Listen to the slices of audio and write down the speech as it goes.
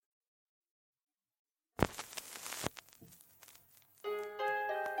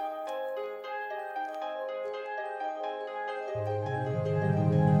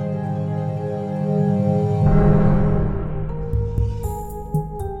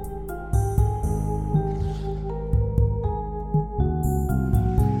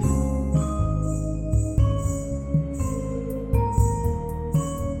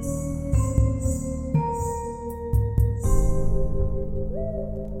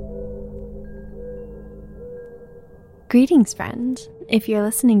Greetings, friend. If you're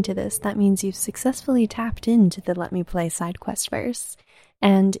listening to this, that means you've successfully tapped into the Let Me Play side quest verse.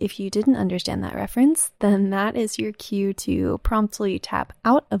 And if you didn't understand that reference, then that is your cue to promptly tap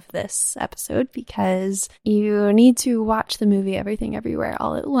out of this episode because you need to watch the movie Everything Everywhere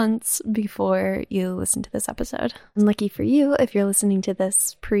all at once before you listen to this episode. And lucky for you, if you're listening to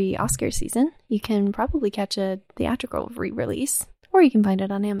this pre-Oscar season, you can probably catch a theatrical re-release, or you can find it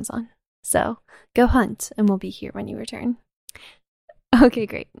on Amazon. So go hunt, and we'll be here when you return. Okay,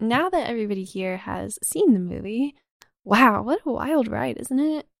 great. Now that everybody here has seen the movie, wow, what a wild ride, isn't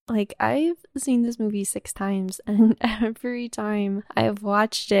it? Like, I've seen this movie 6 times, and every time I've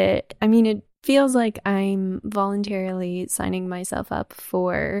watched it, it feels like I'm voluntarily signing myself up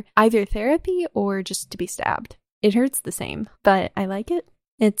for either therapy or just to be stabbed. It hurts the same, but I like it.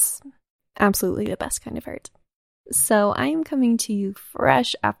 It's absolutely the best kind of hurt. So I am coming to you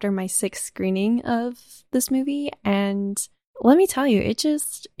fresh after my 6th screening of this movie, and let me tell you,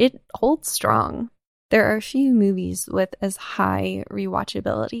 it holds strong. There are few movies with as high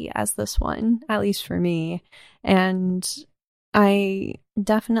rewatchability as this one, at least for me, and I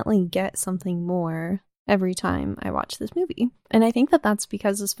definitely get something more every time I watch this movie. And I think that that's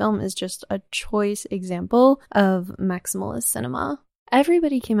because this film is just a choice example of maximalist cinema.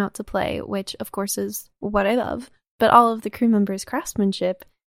 Everybody came out to play, which of course is what I love, but all of the crew members' craftsmanship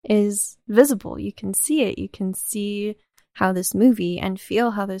is visible. You can see it. You can see how this movie and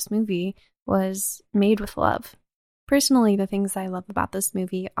feel how this movie was made with love. Personally, the things I love about this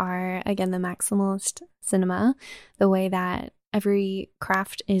movie are, again, the maximalist cinema, the way that every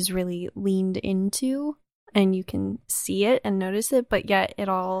craft is really leaned into and you can see it and notice it, but yet it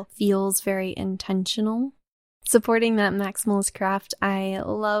all feels very intentional. Supporting that maximalist craft, I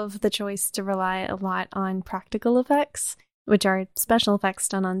love the choice to rely a lot on practical effects, which are special effects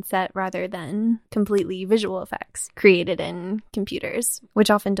done on set rather than completely visual effects created in computers,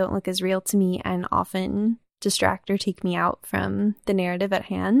 which often don't look as real to me and often distract or take me out from the narrative at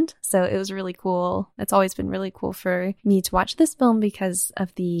hand. So it was really cool. It's always been really cool for me to watch this film because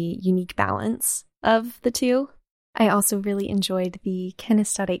of the unique balance of the two. I also really enjoyed the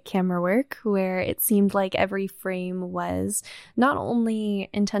kinesthetic camera work, where it seemed like every frame was not only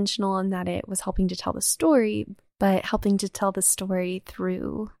intentional in that it was helping to tell the story, but helping to tell the story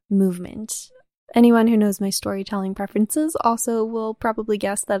through movement. Anyone who knows my storytelling preferences also will probably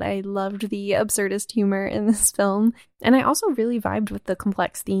guess that I loved the absurdist humor in this film, and I also really vibed with the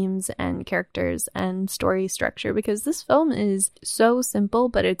complex themes and characters and story structure because this film is so simple,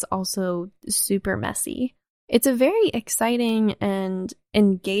 but it's also super messy. It's a very exciting and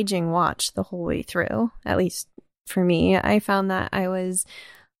engaging watch the whole way through, at least for me. I found that I was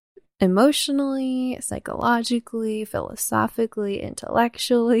emotionally, psychologically, philosophically,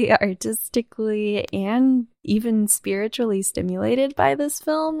 intellectually, artistically, and even spiritually stimulated by this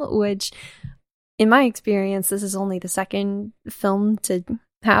film, which, in my experience, this is only the second film to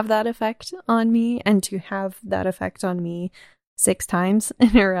have that effect on me, and to have that effect on me 6 times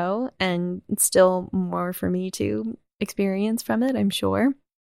in a row, and still more for me to experience from it, I'm sure.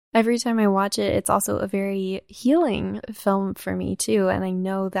 Every time I watch it, it's also a very healing film for me too, and I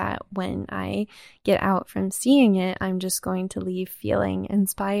know that when I get out from seeing it, I'm just going to leave feeling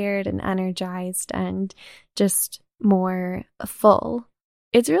inspired and energized and just more full.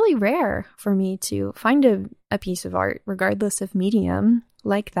 It's really rare for me to find a piece of art, regardless of medium,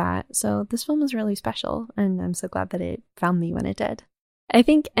 like that. So this film is really special, and I'm so glad that it found me when it did. I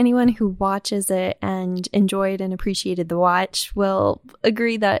think anyone who watches it and enjoyed and appreciated the watch will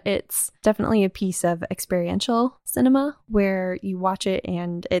agree that it's definitely a piece of experiential cinema where you watch it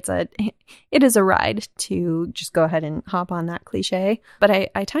and it is a ride to just go ahead and hop on that cliche. But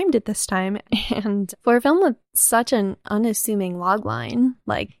I timed it this time, and for a film with such an unassuming logline,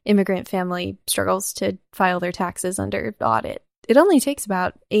 like immigrant family struggles to file their taxes under audit, it only takes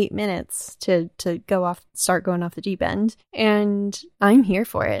about 8 minutes to start going off the deep end, and I'm here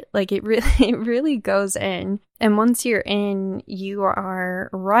for it. Like, it really goes in, and once you're in, you are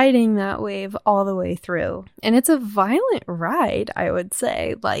riding that wave all the way through, and it's a violent ride, I would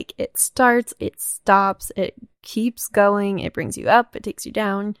say. Like, it starts, it stops, it keeps going, it brings you up, it takes you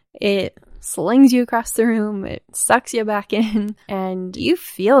down, it slings you across the room, it sucks you back in, and you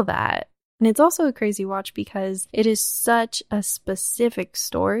feel that. And it's also a crazy watch because it is such a specific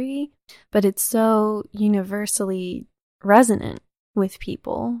story, but it's so universally resonant with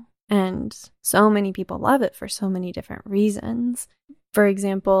people. And so many people love it for so many different reasons. For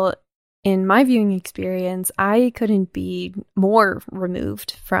example, in my viewing experience, I couldn't be more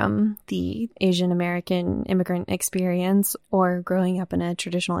removed from the Asian American immigrant experience or growing up in a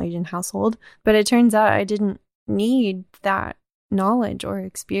traditional Asian household. But it turns out I didn't need that knowledge or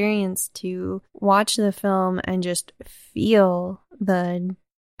experience to watch the film and just feel the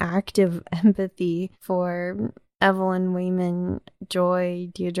active empathy for Evelyn, Waymond, Joy,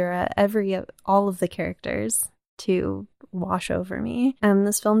 Deirdre, all of the characters to wash over me. And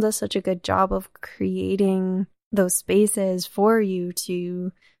this film does such a good job of creating those spaces for you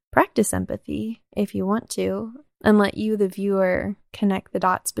to practice empathy if you want to, and let you, the viewer, connect the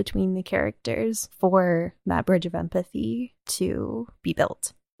dots between the characters for that bridge of empathy to be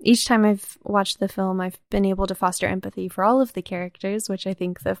built. Each time I've watched the film, I've been able to foster empathy for all of the characters, which I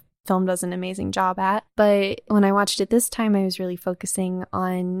think the film does an amazing job at. But when I watched it this time, I was really focusing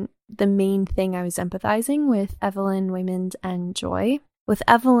on the main thing I was empathizing with: Evelyn, Waymond, and Joy. With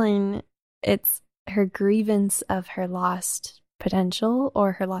Evelyn, it's her grievance of her lost potential,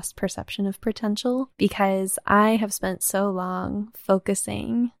 or her lost perception of potential, because I have spent so long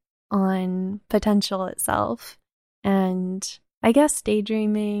focusing on potential itself, and I guess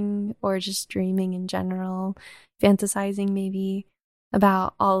daydreaming or just dreaming in general, fantasizing maybe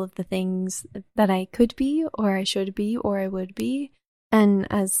about all of the things that I could be, or I should be, or I would be. And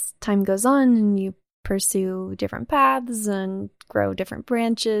as time goes on and you pursue different paths and grow different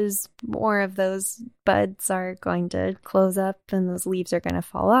branches, more of those buds are going to close up and those leaves are going to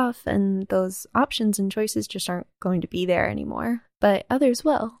fall off, and those options and choices just aren't going to be there anymore, but others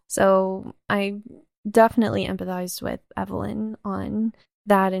will. So I definitely empathized with Evelyn on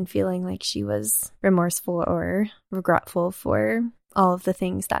that, and feeling like she was remorseful or regretful for all of the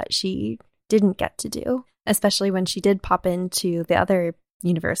things that she didn't get to do, especially when she did pop into the other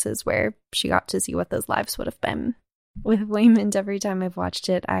universes where she got to see what those lives would have been. With Waymond, every time I've watched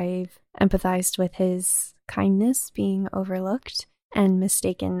it, I've empathized with his kindness being overlooked and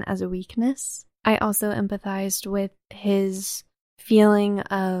mistaken as a weakness. I also empathized with his feeling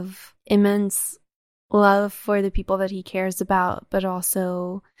of immense love for the people that he cares about, but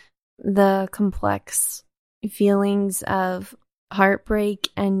also the complex feelings of heartbreak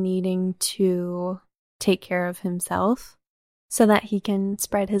and needing to take care of himself so that he can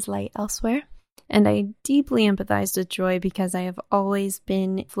spread his light elsewhere. And I deeply empathized with Joy because I have always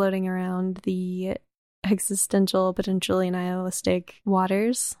been floating around the existential, potentially nihilistic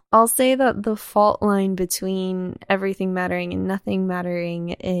waters. I'll say that the fault line between everything mattering and nothing mattering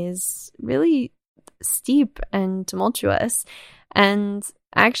is really steep and tumultuous. And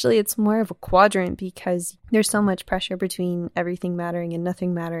actually, it's more of a quadrant because there's so much pressure between everything mattering and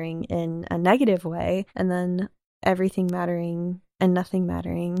nothing mattering in a negative way, and then everything mattering and nothing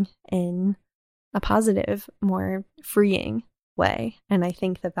mattering in a positive, more freeing way. And I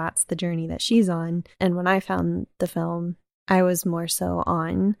think that that's the journey that she's on. And when I found the film, I was more so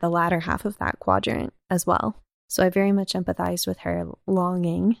on the latter half of that quadrant as well. So I very much empathized with her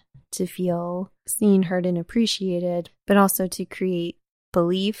longing to feel seen, heard, and appreciated, but also to create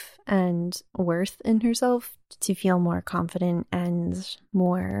belief and worth in herself, to feel more confident and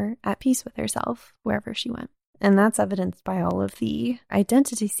more at peace with herself wherever she went. And that's evidenced by all of the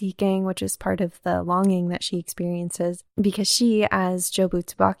identity seeking, which is part of the longing that she experiences, because she, as Jobu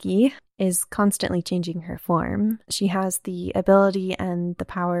Tupaki, is constantly changing her form. She has the ability and the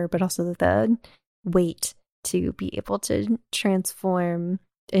power, but also the weight to be able to transform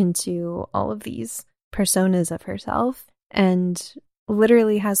into all of these personas of herself, and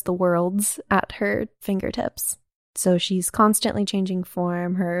literally has the worlds at her fingertips. So she's constantly changing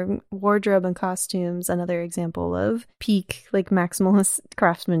form. Her wardrobe and costumes, another example of peak, like maximalist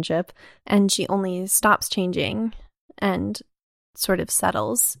craftsmanship. And she only stops changing and sort of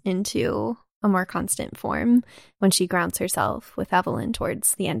settles into a more constant form when she grounds herself with Evelyn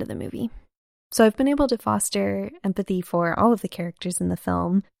towards the end of the movie. So I've been able to foster empathy for all of the characters in the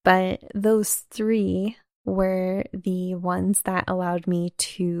film, but those three were the ones that allowed me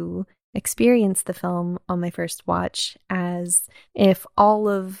to experience the film on my first watch as if all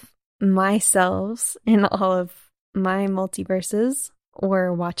of myselves in all of my multiverses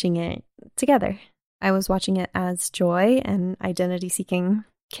were watching it together. I was watching it as Joy, an identity-seeking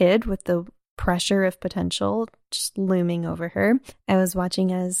kid with the pressure of potential just looming over her. I was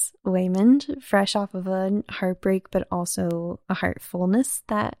watching as Waymond, fresh off of a heartbreak, but also a heartfulness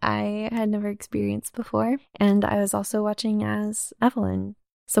that I had never experienced before. And I was also watching as Evelyn,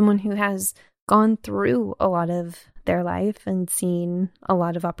 someone who has gone through a lot of their life and seen a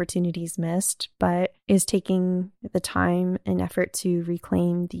lot of opportunities missed, but is taking the time and effort to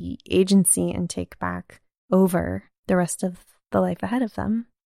reclaim the agency and take back over the rest of the life ahead of them.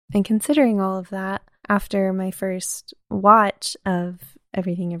 And considering all of that, after my first watch of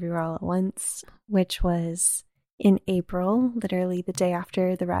Everything Everywhere All at Once, which was in April, literally the day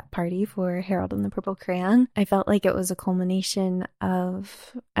after the wrap party for Harold and the Purple Crayon. I felt like it was a culmination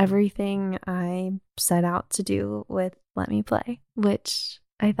of everything I set out to do with Let Me Play, which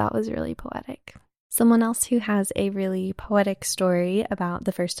I thought was really poetic. Someone else who has a really poetic story about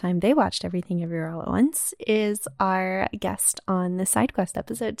the first time they watched Everything Everywhere All at Once is our guest on the SideQuest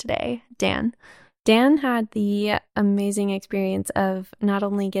episode today, Dan. Dan had the amazing experience of not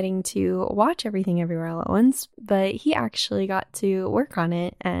only getting to watch Everything Everywhere All at Once, but he actually got to work on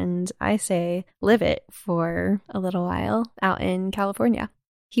it and, I say, live it for a little while out in California.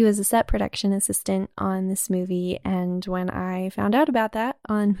 He was a set production assistant on this movie, and when I found out about that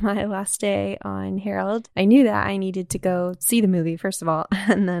on my last day on Harold, I knew that I needed to go see the movie, first of all,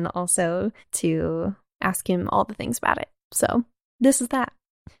 and then also to ask him all the things about it. So this is that.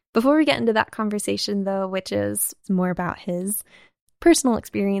 Before we get into that conversation, though, which is more about his personal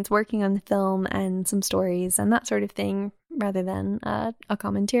experience working on the film and some stories and that sort of thing, rather than a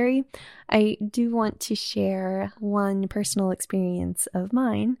commentary, I do want to share one personal experience of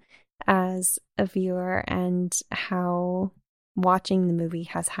mine as a viewer and how watching the movie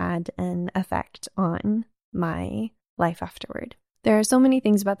has had an effect on my life afterward. There are so many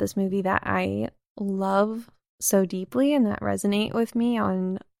things about this movie that I love so deeply and that resonate with me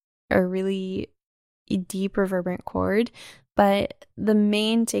on a really deep, reverberant chord. But the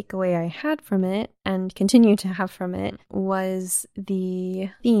main takeaway I had from it, and continue to have from it, was the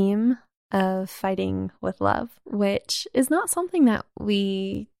theme of fighting with love, which is not something that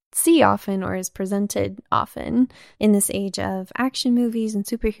we see often or is presented often in this age of action movies and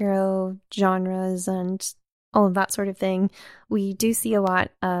superhero genres and all of that sort of thing. We do see a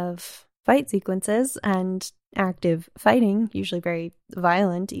lot of fight sequences and active fighting, usually very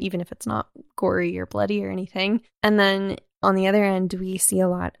violent, even if it's not gory or bloody or anything. And then on the other end, we see a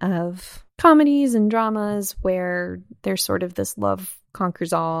lot of comedies and dramas where there's sort of this love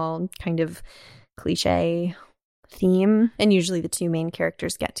conquers all kind of cliche theme. And usually the two main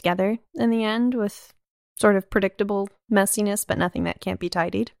characters get together in the end with sort of predictable messiness, but nothing that can't be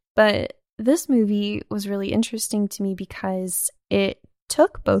tidied. But this movie was really interesting to me because it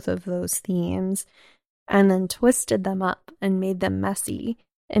took both of those themes and then twisted them up and made them messy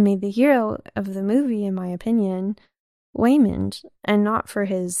and made the hero of the movie, in my opinion, Waymond, and not for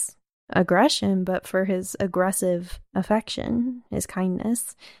his aggression, but for his aggressive affection, his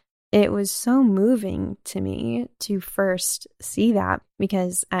kindness. It was so moving to me to first see that,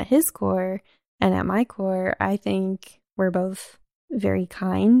 because at his core and at my core, I think we're both very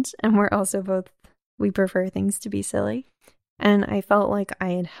kind, and we're also both, we prefer things to be silly. And I felt like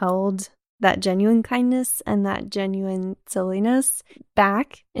I had held that genuine kindness and that genuine silliness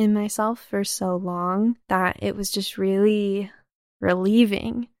back in myself for so long that it was just really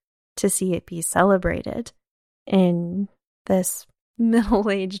relieving to see it be celebrated in this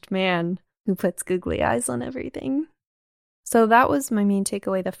middle-aged man who puts googly eyes on everything. So that was my main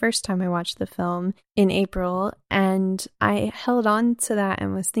takeaway the first time I watched the film in April, and I held on to that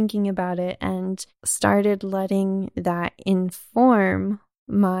and was thinking about it and started letting that inform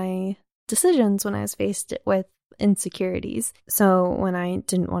my decisions when I was faced with insecurities. So when I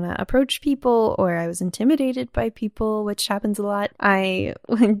didn't want to approach people or I was intimidated by people, which happens a lot, I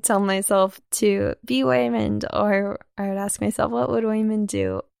would tell myself to be Waymond, or I would ask myself, what would Waymond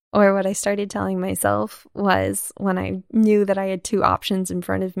do? Or what I started telling myself was, when I knew that I had two options in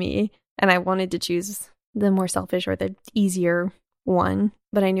front of me and I wanted to choose the more selfish or the easier one,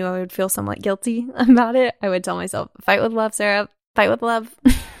 but I knew I would feel somewhat guilty about it, I would tell myself, fight with love, Sarah, fight with love.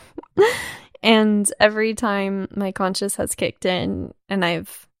 And every time my conscience has kicked in and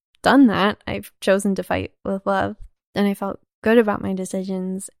I've done that, I've chosen to fight with love. And I felt good about my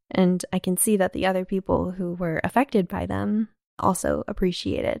decisions, and I can see that the other people who were affected by them also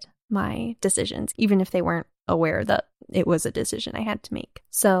appreciated my decisions, even if they weren't aware that it was a decision I had to make.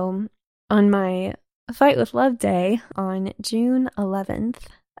 So on my Fight with Love Day on June 11th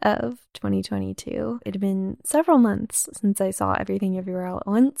of 2022, it had been several months since I saw Everything Everywhere All at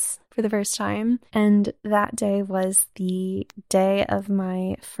Once for the first time, and that day was the day of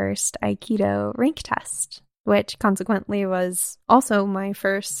my first Aikido rank test, which consequently was also my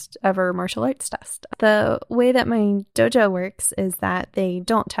first ever martial arts test. The way that my dojo works is that they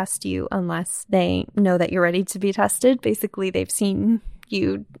don't test you unless they know that you're ready to be tested. Basically, they've seen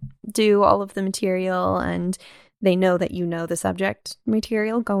you do all of the material and they know that you know the subject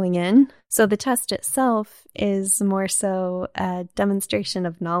material going in. So the test itself is more so a demonstration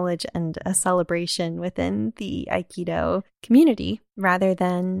of knowledge and a celebration within the Aikido community rather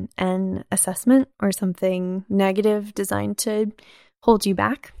than an assessment or something negative designed to hold you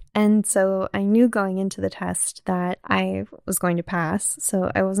back. And so I knew going into the test that I was going to pass, so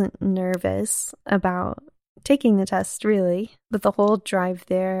I wasn't nervous about taking the test, really. But the whole drive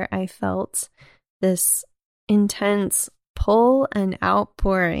there, I felt this intense pull and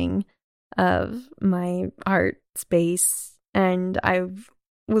outpouring of my heart space, and I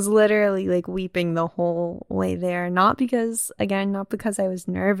was literally like weeping the whole way there. Not because I was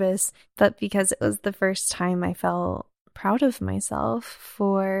nervous, but because it was the first time I felt proud of myself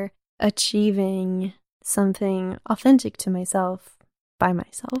for achieving something authentic to myself by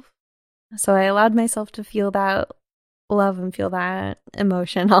myself. So I allowed myself to feel that love and feel that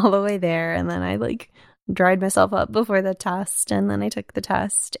emotion all the way there. And then I dried myself up before the test. And then I took the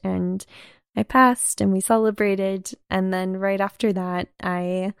test and I passed and we celebrated. And then right after that,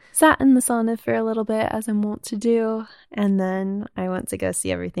 I sat in the sauna for a little bit, as I'm wont to do. And then I went to go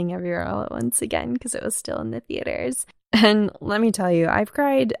see Everything Everywhere All at Once again because it was still in the theaters. And let me tell you, I've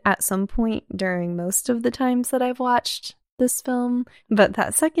cried at some point during most of the times that I've watched this film. But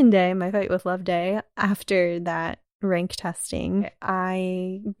that second day, my Fight with Love day, after that rank testing,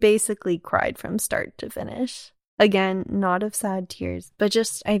 I basically cried from start to finish. Again, not of sad tears, but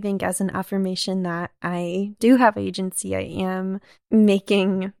just, I think, as an affirmation that I do have agency. I am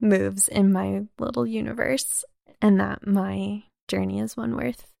making moves in my little universe, and that my journey is one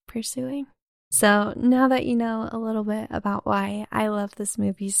worth pursuing. So now that you know a little bit about why I love this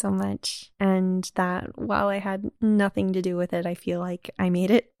movie so much, and that while I had nothing to do with it, I feel like I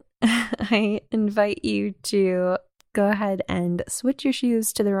made it, I invite you to go ahead and switch your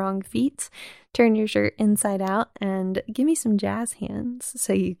shoes to the wrong feet, turn your shirt inside out, and give me some jazz hands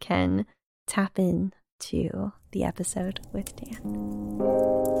so you can tap in to the episode with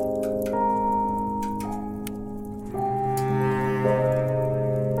Dan.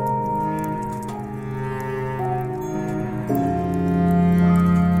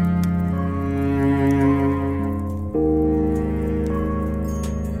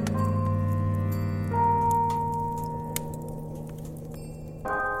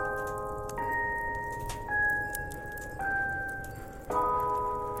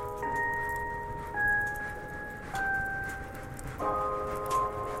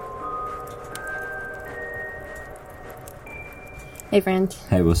 Hey, friend.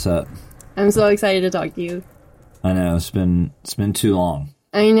 Hey, what's up? I'm so excited to talk to you. I know, it's been too long.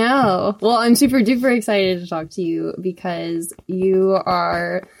 I know. Well, I'm super duper excited to talk to you because you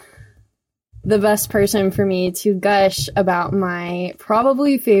are the best person for me to gush about my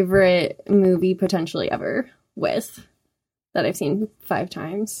probably favorite movie potentially ever with, that I've seen 5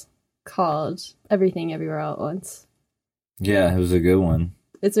 times, called Everything Everywhere All at Once. Yeah, it was a good one.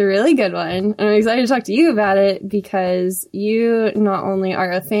 It's a really good one, and I'm excited to talk to you about it because you not only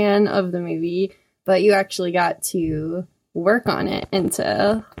are a fan of the movie, but you actually got to work on it and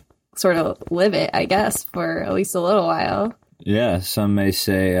to sort of live it, I guess, for at least a little while. Yeah, some may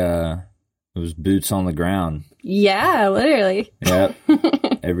say it was boots on the ground. Yeah, literally. Yep,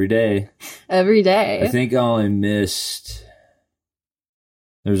 every day. Every day. I think I only missed...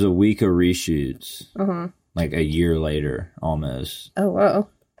 There's a week of reshoots. Uh-huh. Like a year later, almost. Oh, whoa.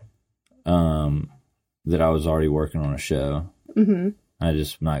 That I was already working on a show. Mm-hmm. I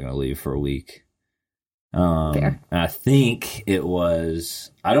just am not going to leave for a week. Fair. And I think it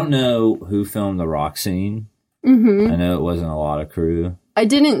was... I don't know who filmed the rock scene. Mm-hmm. I know it wasn't a lot of crew. I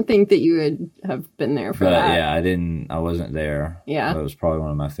didn't think that you would have been there for that. Yeah, I wasn't there. Yeah. It was probably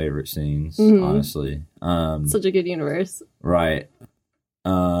one of my favorite scenes, Mm-hmm. honestly. Such a good universe. Right.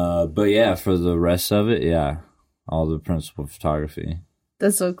 But yeah, for the rest of it, yeah, all the principal photography.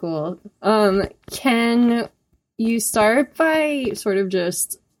 That's so cool. Can you start by sort of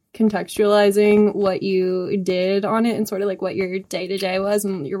just contextualizing what you did on it and sort of like what your day-to-day was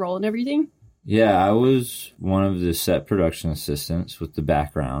and your role and everything? Yeah, I was one of the set production assistants with the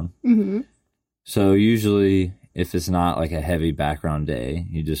background. Mm-hmm. So usually, if it's not like a heavy background day,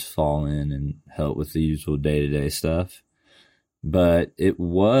 you just fall in and help with the usual day-to-day stuff. But it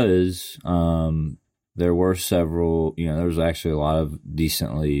was, there were several, there was actually a lot of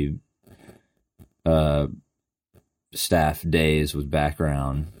decently staffed days with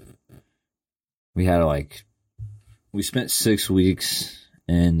background. We had we spent 6 weeks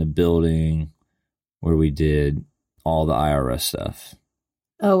in the building where we did all the IRS stuff.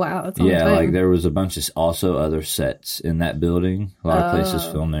 Oh, wow. That's a long time. There was a bunch of also other sets in that building. A lot of places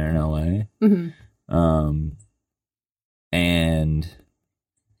filmed there in LA. Mm-hmm. And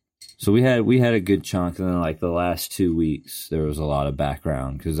so we had a good chunk, and then the last 2 weeks there was a lot of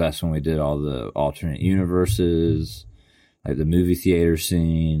background because that's when we did all the alternate universes, like the movie theater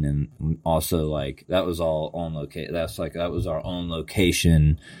scene, and also like that was all on location. That was our own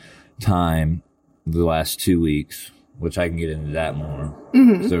location time the last 2 weeks, which I can get into that more.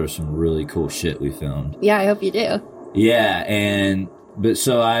 Mm-hmm. There was some really cool shit we filmed. Yeah, I hope you do. Yeah,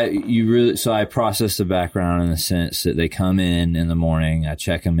 so I process the background in the sense that they come in the morning, I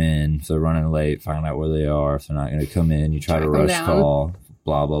check them in, if they're running late, find out where they are, if they're not going to come in, you try to rush call,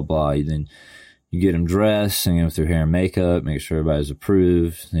 blah, blah, blah. Then you get them dressed and go through hair and makeup, make sure everybody's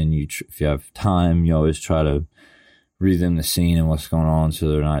approved. Then if you have time, you always try to read them the scene and what's going on so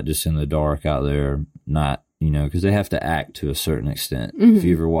they're not just in the dark out there, not, because they have to act to a certain extent. Mm-hmm. If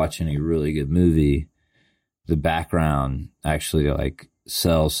you ever watch any really good movie, the background actually like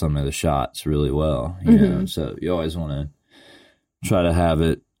sells some of the shots really well, know. So you always want to try to have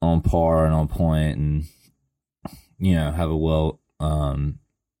it on par and on point, and have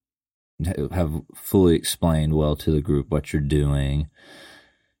have fully explained well to the group what you're doing.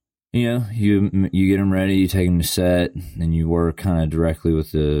 You get them ready, you take them to set, and you work kind of directly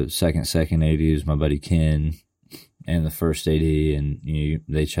with the second AD, who's my buddy Ken, and the first AD, and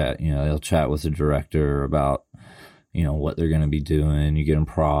they chat. They'll chat with the director about what they're going to be doing. You get them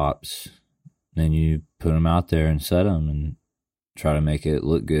props, then you put them out there and set them, and try to make it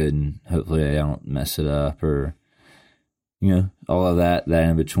look good, and hopefully they don't mess it up or all of that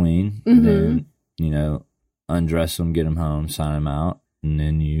in between. Mm-hmm. And then undress them, get them home, sign them out. And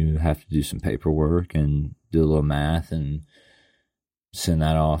then you have to do some paperwork and do a little math and send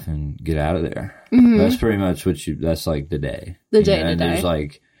that off and get out of there. Mm-hmm. That's pretty much that's like the day. The day to day. There's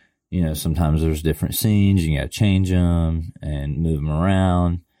like, sometimes there's different scenes. You got to change them and move them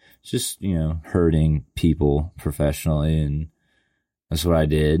around. It's just, hurting people professionally. And that's what I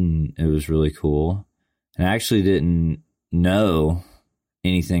did. And it was really cool. And I actually didn't know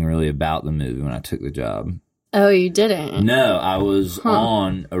anything really about the movie when I took the job. Oh, you didn't? No, I was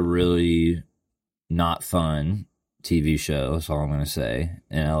on a really not fun TV show, that's all I'm going to say,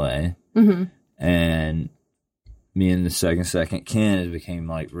 in LA. Mm-hmm. And me and the second Ken became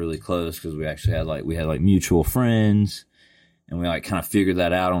like really close because we actually had mutual friends, and we like kind of figured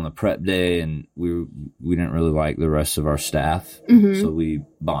that out on the prep day, and we didn't really like the rest of our staff, so we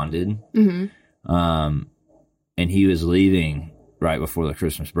bonded. Mm-hmm. And he was leaving right before the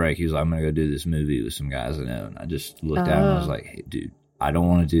Christmas break. He was like, I'm going to go do this movie with some guys I know. And I just looked at him and I was like, hey, dude, I don't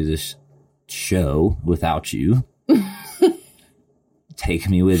want to do this show without you. Take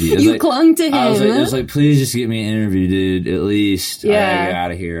me with you. You clung to him. I was like, please just get me an interview, dude. At least. Yeah. I gotta get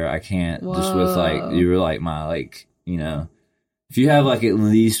out of here. I can't. Whoa. Just with you were like my, if you have like at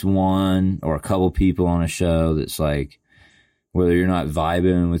least one or a couple people on a show that's like, whether you're not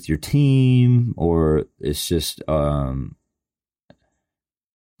vibing with your team or it's just, because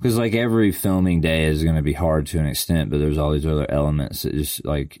like every filming day is going to be hard to an extent, but there's all these other elements that just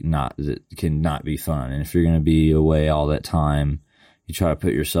that can not be fun. And if you're going to be away all that time, you try to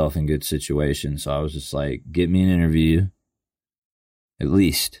put yourself in good situations. So I was just like, get me an interview, at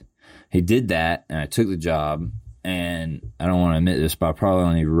least. He did that, and I took the job. And I don't want to admit this, but I probably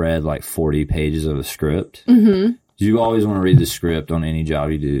only read like 40 pages of the script. Mm-hmm. You always want to read the script on any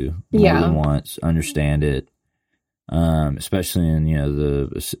job you do more than once, understand it. Especially in,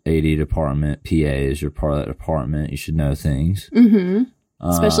 the AD department, PA is your part of that department. You should know things. Mm-hmm.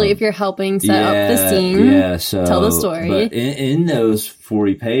 Especially if you're helping set up the scene. Yeah, so tell the story. But in those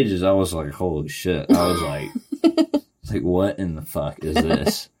 40 pages, I was like, holy shit. I was like, what in the fuck is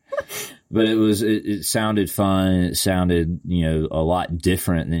this? But it sounded fun. It sounded, a lot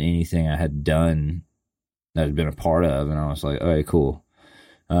different than anything I had done that I'd been a part of. And I was like, okay, cool.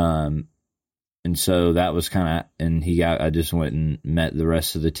 And so that was kind of, and I just went and met the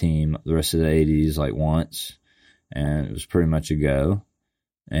rest of the team, the rest of the ADs like once, and it was pretty much a go.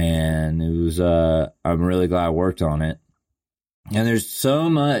 And it was, I'm really glad I worked on it. And there's so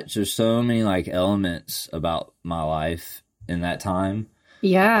many like elements about my life in that time.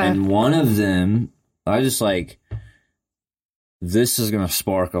 Yeah. And one of them, I just like, this is going to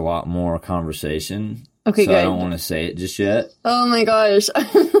spark a lot more conversation. Okay, so good. I don't want to say it just yet. Oh my gosh.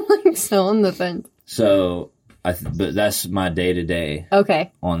 I'm like so on the fence. So, but that's my day to day.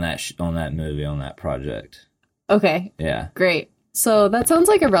 Okay. On that movie, on that project. Okay. Yeah. Great. So that sounds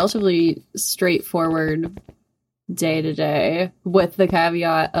like a relatively straightforward day to day, with the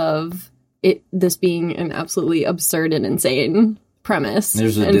caveat of this being an absolutely absurd and insane premise.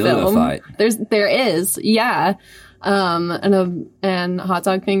 There's a dildo fight. There is, yeah. And hot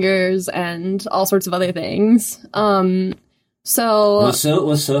dog fingers and all sorts of other things. So what's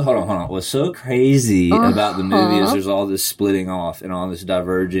so crazy about the movie is there's all this splitting off and all this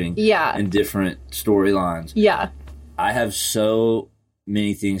diverging in different storylines. Yeah. I have so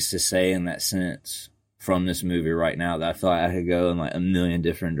many things to say in that sentence from this movie right now that I feel like I could go in like a million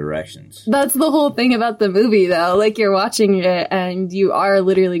different directions. That's the whole thing about the movie, though. Like, you're watching it and you are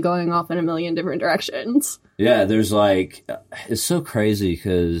literally going off in a million different directions. Yeah, there's like, it's so crazy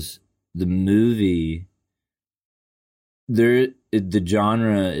because the movie, the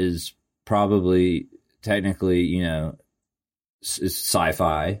genre is probably technically, you know, it's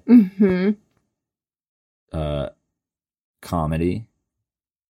sci-fi, comedy.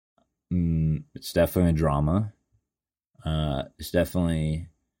 It's definitely a drama. It's definitely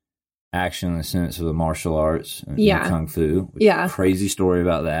action in the sense of the martial arts and kung fu. Crazy story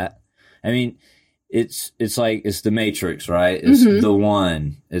about that. I mean, it's like, it's The Matrix, right? It's The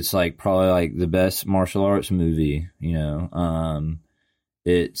One. It's like probably like the best martial arts movie, you know.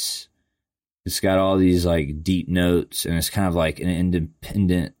 It's got all these like deep notes, and it's kind of like an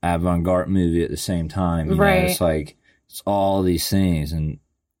independent avant-garde movie at the same time. You know? It's like, it's all these things, and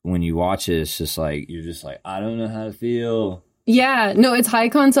when you watch it, it's just like, you're just like, I don't know how to feel. Yeah, no, it's high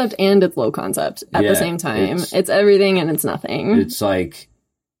concept and it's low concept at the same time. It's everything and it's nothing. It's like,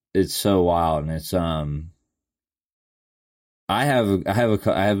 it's so wild, and it's I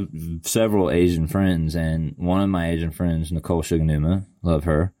have several Asian friends, and one of my Asian friends, Nicole Shiganuma, love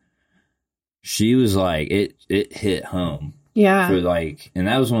her. She was like, it hit home. Yeah. For like, and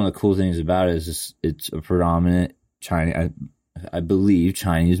that was one of the cool things about it, is it's a predominant Chinese, I believe,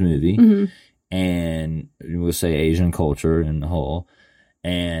 Chinese movie, and we'll say Asian culture in the whole,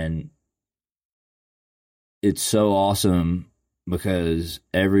 and it's so awesome because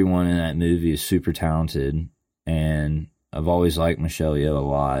everyone in that movie is super talented, and I've always liked Michelle Yeoh a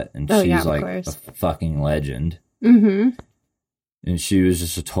lot, and she's like a fucking legend. And she was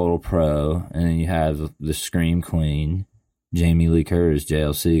just a total pro. And then you have the Scream Queen, Jamie Lee Curtis,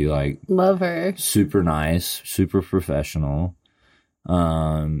 JLC, like, love her. Super nice, super professional.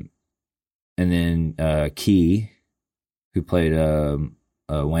 And then Key, who played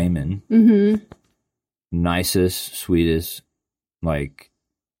Wayman, nicest, sweetest, like,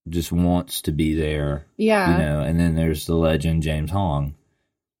 just wants to be there. Yeah. You know, and then there's the legend James Hong,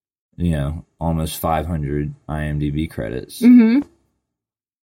 you know, almost 500 IMDb credits.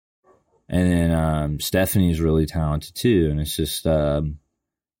 And then Stephanie's really talented too, and it's just it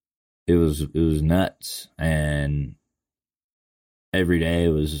was nuts, and every day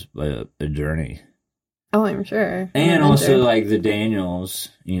was a journey. Oh, I'm sure. And also like the Daniels,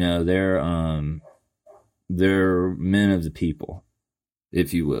 you know, they're men of the people,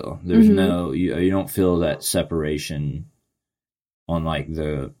 if you will. There's no, you don't feel that separation on like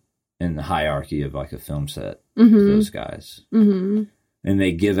in the hierarchy of like a film set with those guys. And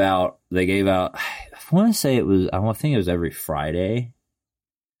they gave out, I want to say I think it was every Friday.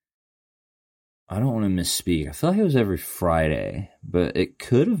 I don't want to misspeak. I feel like it was every Friday, but it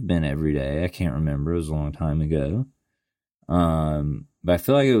could have been every day. I can't remember. It was a long time ago. But I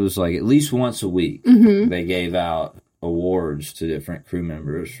feel like it was like at least once a week. They gave out awards to different crew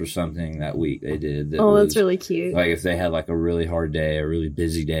members for something that week they did. That's really cute. Like if they had like a really hard day, a really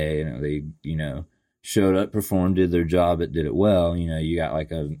busy day, and they, you know, showed up, performed, did their job, did it well, you know, you got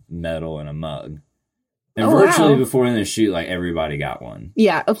like a medal and a mug. And virtually before in the shoot, like everybody got one.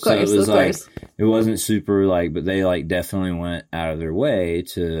 Yeah, of course. So it was like, it wasn't super like, but they like definitely went out of their way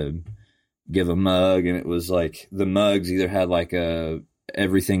to give a mug, and it was like the mugs either had like a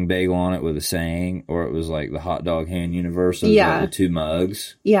everything bagel on it with a saying, or it was like the hot dog hand universe of like the two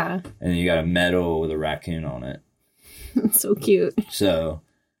mugs. Yeah. And then you got a medal with a raccoon on it. That's so cute. So,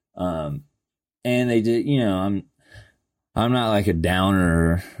 and they did, you know, I'm not like a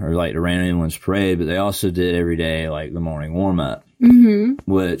downer or like to rain on anyone's parade, but they also did every day like the morning warm up,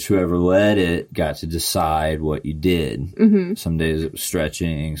 which whoever led it got to decide what you did. Some days it was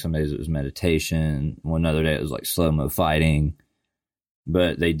stretching, some days it was meditation, one other day it was like slow mo fighting.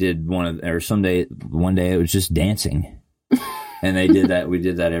 But they did one day it was just dancing, and they did that. We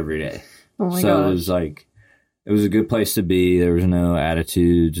did that every day. Oh my gosh. It was like, it was a good place to be. There was no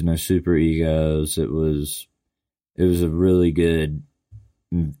attitudes, no super egos. It was a really good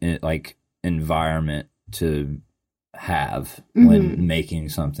like environment to have when making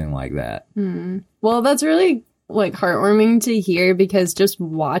something like that. Well, that's really like heartwarming to hear, because just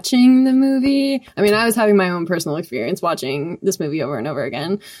watching the movie, I mean, I was having my own personal experience watching this movie over and over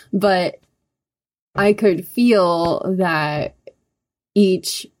again, but I could feel that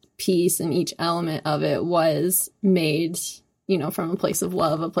each piece and each element of it was made, you know, from a place of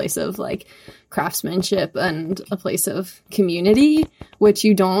love, a place of like craftsmanship, and a place of community, which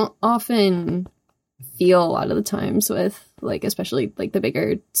you don't often feel a lot of the times with like, especially like the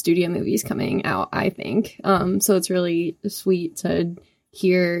bigger studio movies coming out, I think. So it's really sweet to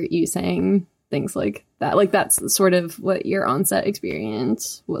hear you saying things like that. Like that's sort of what your on-set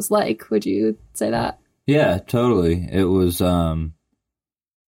experience was like. Would you say that? Yeah, totally. It was, I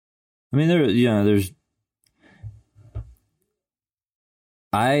mean, there's,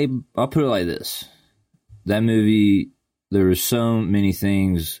 I'll put it like this. That movie, there were so many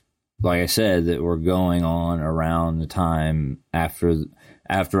things, like I said, that were going on around the time after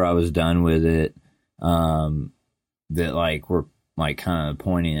I was done with it, that like were like kind of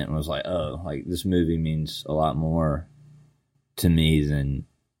pointing it and was like, oh, like this movie means a lot more to me than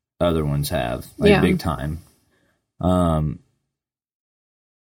other ones have, like big time.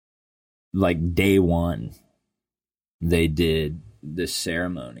 Like day one, they did this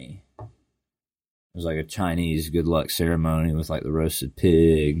ceremony. It was like a Chinese good luck ceremony with like the roasted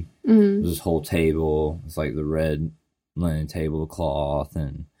pig. Mm-hmm. This whole table. It's like the red linen tablecloth,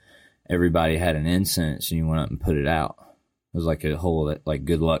 and everybody had an incense, and you went up and put it out. It was like a whole like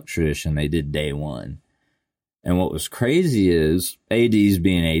good luck tradition. They did day one. And what was crazy is ADs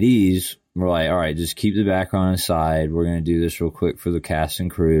being ADs, we're like, all right, just keep the background aside. We're going to do this real quick for the cast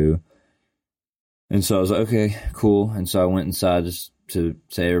and crew. And so I was like, okay, cool. And so I went inside just to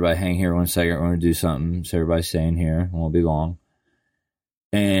say, everybody hang here 1 second. We're going to do something. So everybody's staying here. It won't be long.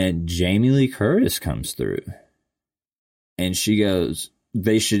 And Jamie Lee Curtis comes through. And she goes,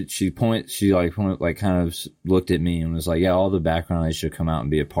 she kind of looked at me and was like, yeah, all the background, they should come out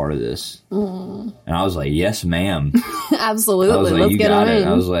and be a part of this. And I was like, yes, ma'am. Absolutely. I was like, let's you get got it. in.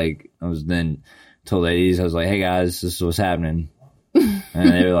 I was then told ladies, I was like, hey guys, this is what's happening. And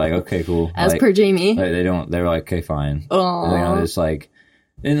they were like, okay, cool. As like, per Jamie. Like, they were like, okay, fine. Oh. You know, it's like,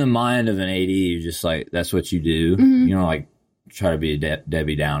 in the mind of an AD, you're just like, that's what you do. Mm-hmm. You know, like, try to be a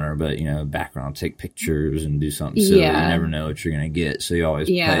Debbie Downer, but, you know, background, take pictures and do something silly. Yeah. You never know what you're going to get, so you always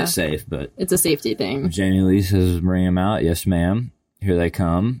play it safe. But it's a safety thing. Jamie Lee says, bring them out. Yes, ma'am. Here they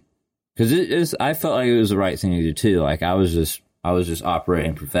come. Because I felt like it was the right thing to do, too. Like, I was just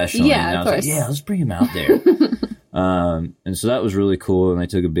operating professionally. Yeah, and I was like, yeah, let's bring him out there. And so that was really cool, and they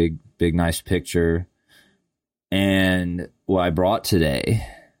took a big, nice picture. And what I brought today,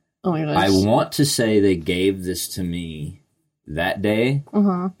 oh my gosh. I want to say they gave this to me that day.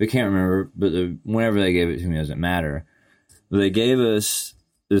 Uh-huh. I can't remember, but whenever they gave it to me doesn't matter. But they gave us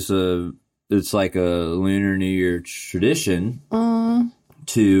this, it's like a Lunar New Year tradition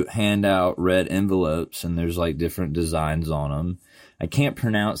to hand out red envelopes, and there's like different designs on them. I can't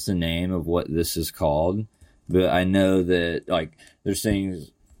pronounce the name of what this is called, but I know that, like, there's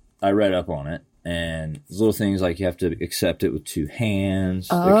things, I read up on it, and there's little things like you have to accept it with 2 hands.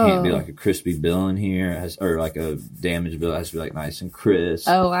 Oh. There can't be like a crispy bill in here, or like a damaged bill. It has to be like nice and crisp.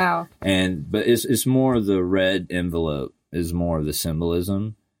 Oh, wow. But it's more of the red envelope is more of the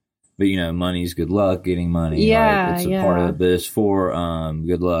symbolism. But, you know, money's good luck, getting money. Yeah, like, it's a part of it, but it's for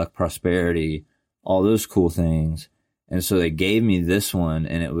good luck, prosperity, all those cool things. And so they gave me this one,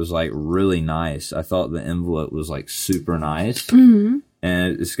 and it was, like, really nice. I thought the envelope was, like, super nice. Mm-hmm.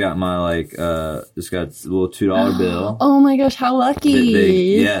 And it's got my, like, it's got a little $2 bill. Oh, my gosh, how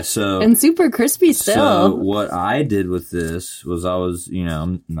lucky. So. And super crispy still. So what I did with this was I was, you know,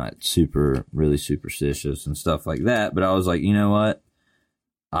 I'm not really superstitious and stuff like that, but I was like, you know what?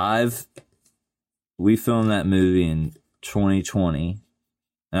 We filmed that movie in 2020.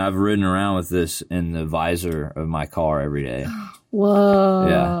 And I've ridden around with this in the visor of my car every day. Whoa.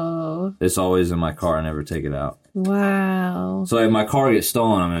 Yeah. It's always in my car. I never take it out. Wow. So if my car gets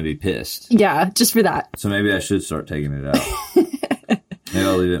stolen, I'm going to be pissed. Yeah, just for that. So maybe I should start taking it out. Maybe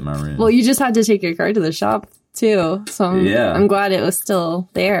I'll leave it in my room. Well, you just had to take your car to the shop, too. So I'm glad it was still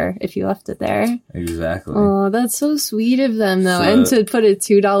there if you left it there. Exactly. Oh, that's so sweet of them, though. And to put a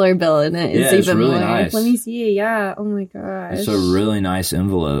 $2 bill in it is even really more. Nice. Let me see. Yeah. Oh, my gosh. It's a really nice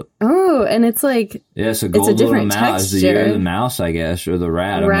envelope. Oh, and it's like... Yeah, it's a gold little mouse. It's the year of the mouse, I guess, or the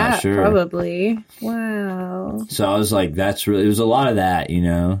rat. I'm not sure. Probably. Wow. So I was like, it was a lot of that, you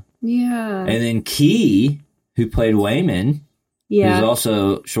know? Yeah. And then Key, who played Wayman, who's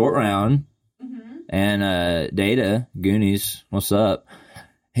also Short Round, and Data, Goonies, what's up?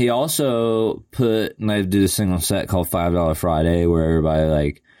 He also and they do this thing on set called $5 Friday, where everybody,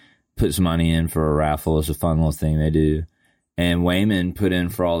 like, puts money in for a raffle. It's a fun little thing they do. And Wayman put in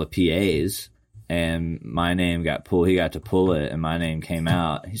for all the PAs, and my name got pulled. He got to pull it, and my name came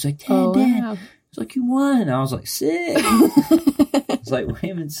out. He's like, Dad. Wow. He's like, you won. I was like, sick. It's like,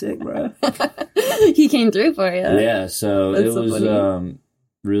 Wayman's sick, bro. He came through for you. Yeah, so it was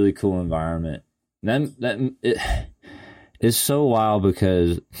really cool environment. It's so wild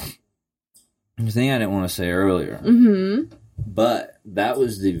because the thing I didn't want to say earlier. Mm-hmm. But that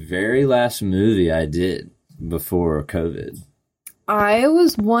was the very last movie I did before COVID. I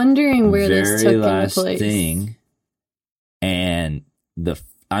was wondering where this took last place. Thing. And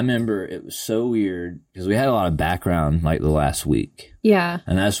I remember it was so weird because we had a lot of background like the last week. Yeah.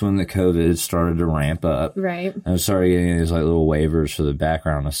 And that's when the COVID started to ramp up. Right. And I started getting these like little waivers for the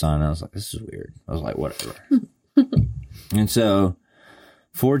background assigned. I was like, this is weird. I was like, whatever. And so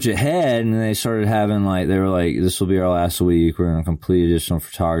forge ahead, and they started having like, they were like, this will be our last week. We're going to complete additional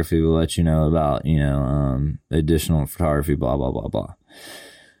photography. We'll let you know about, additional photography, blah, blah, blah, blah.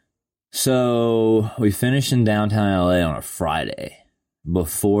 So we finished in downtown LA on a Friday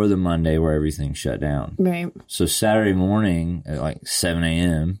before the Monday where everything shut down. Right. So Saturday morning at like 7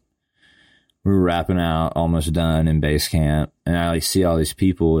 a.m., we were wrapping out, almost done in base camp. And I like see all these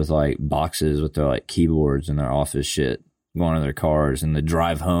people with like boxes with their like keyboards and their office shit going to their cars. And the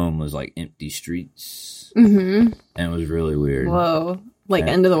drive home was like empty streets. Mm-hmm. And it was really weird. Whoa. Like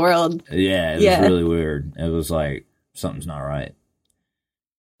end of the world. Yeah, it was really weird. It was like, something's not right.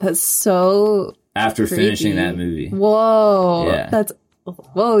 That's so After creepy. Finishing that movie. Whoa. Yeah.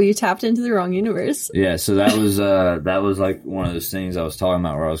 Whoa, you tapped into the wrong universe. Yeah, so that was like one of those things I was talking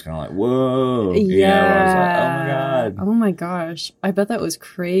about where I was kind of like, whoa. Yeah. Where I was like, oh my God. Oh my gosh. I bet that was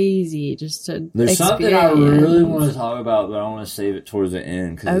crazy just to There's experience. something I really want to talk about, but I want to save it towards the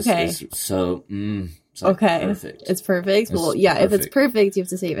end because it's so, it's like perfect. It's perfect. Well, yeah, if it's perfect, you have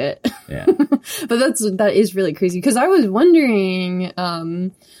to save it. Yeah. But that is really crazy because I was wondering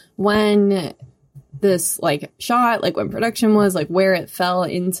when this like shot, like when production was, like where it fell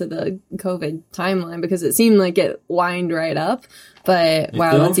into the COVID timeline because it seemed like it lined right up. But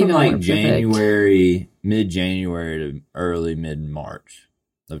wow, that's even like more January, mid-January to early mid-March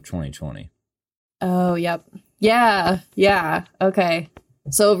of 2020. Oh, yep. Yeah. Okay.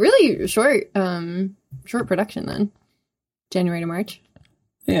 So really short production then. January to March.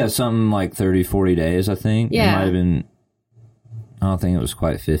 Yeah, something like 30, 40 days, I think. Yeah. It might have been, I don't think it was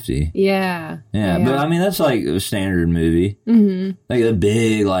quite 50. Yeah. But I mean, that's like a standard movie. Mm-hmm. Like a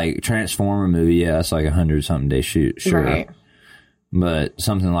big, like, Transformer movie, yeah, that's like 100-something day shoot, sure. Right. But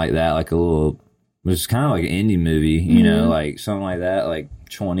something like that, like a little, it's kind of like an indie movie, you know, like something like that, like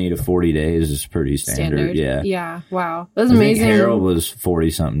 20 to 40 days is pretty standard. Yeah. Yeah. Wow. That's amazing. I think Harold was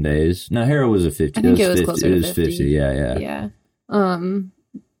 40-something days. No, Harold was a 50. I think it was 50. closer It to was 50. Yeah. Yeah.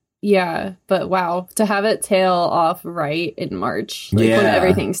 Yeah, but wow, to have it tail off right in March, like when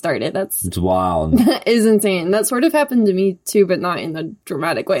everything started, it's wild. That is insane. That sort of happened to me too, but not in a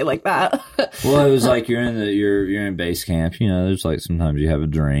dramatic way like that. Well, it was like you're in base camp, you know, there's like sometimes you have a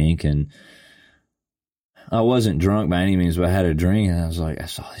drink, and I wasn't drunk by any means, but I had a drink, and I was like, I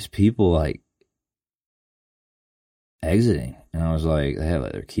saw these people like exiting, and I was like, they had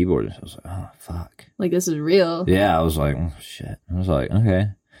like their keyboards. I was like, oh fuck, like this is real. Yeah, I was like, oh shit. I was like, okay.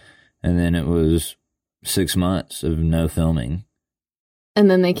 And then it was 6 months of no filming.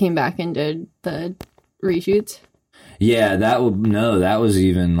 And then they came back and did the reshoots? Yeah, that was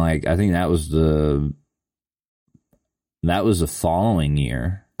even like, I think that was the following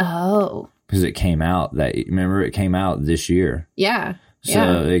year. Oh. Because it came out it came out this year. Yeah.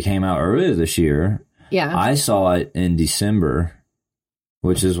 So it came out earlier this year. Yeah. I saw it in December,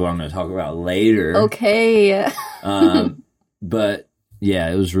 which is what I'm going to talk about later. Okay. But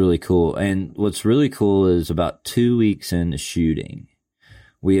yeah, it was really cool. And what's really cool is about 2 weeks into shooting,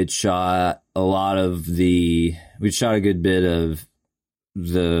 we had shot a good bit of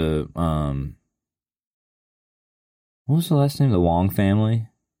the, what was the last name? The Wong family?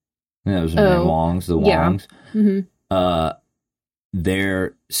 I think that was their name, Wongs, the Wongs. Yeah. Mm-hmm.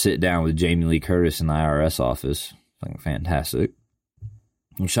 Their sit down with Jamie Lee Curtis in the IRS office. Like, fantastic.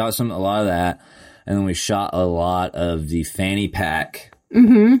 We shot a lot of that. And then we shot a lot of the fanny pack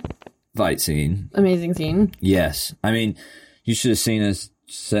fight scene. Amazing scene. Yes. I mean, you should have seen us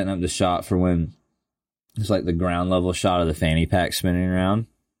setting up the shot for when it's like the ground level shot of the fanny pack spinning around.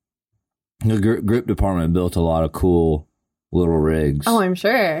 The grip department built a lot of cool little rigs. Oh, I'm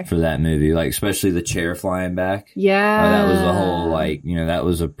sure. For that movie. Like, especially the chair flying back. Yeah. That was the whole, like, you know, that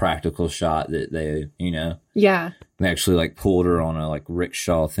was a practical shot that they, you know. Yeah. They actually, like, pulled her on a, like,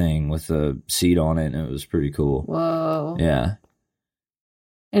 rickshaw thing with a seat on it, and it was pretty cool. Whoa. Yeah.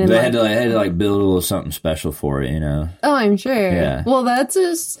 And they had to build a little something special for it, you know? Oh, I'm sure. Yeah. Well, that's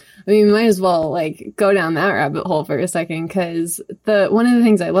just, I mean, might as well, like, go down that rabbit hole for a second, because one of the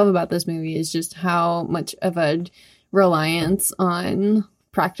things I love about this movie is just how much of a reliance on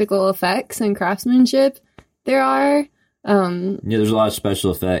practical effects and craftsmanship there are. Yeah, there's a lot of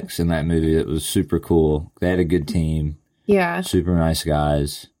special effects in that movie that was super cool. They had a good team. Yeah. Super nice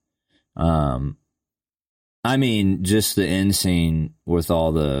guys. I mean, just the end scene with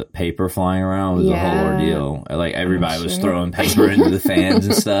all the paper flying around was a whole ordeal. Like, everybody was throwing paper into the fans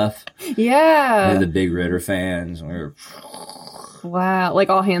and stuff. Yeah. We had the big Ritter fans. And we were... Wow. Like,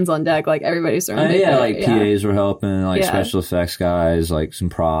 all hands on deck. Like, everybody's throwing paper. Yeah, like, PAs were helping, like, special effects guys, like, some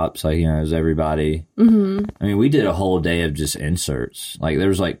props. Like, you know, it was everybody. Mm-hmm. I mean, we did a whole day of just inserts. Like, there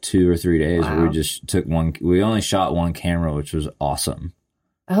was, like, 2 or 3 days where we just took one... We only shot one camera, which was awesome.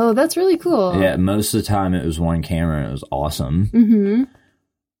 Oh, that's really cool. Yeah, most of the time it was one camera and it was awesome. Mm-hmm.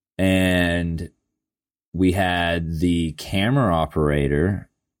 And we had the camera operator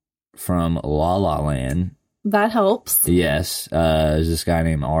from La La Land. That helps. Yes. There's this guy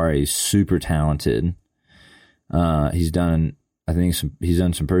named Ari. He's super talented. He's done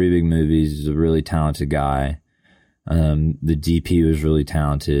some pretty big movies. He's a really talented guy. The DP was really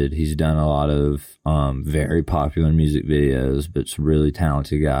talented. He's done a lot of very popular music videos, but it's a really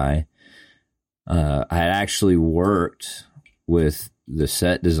talented guy. I had actually worked with the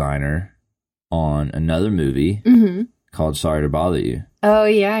set designer on another movie called Sorry to Bother You. Oh,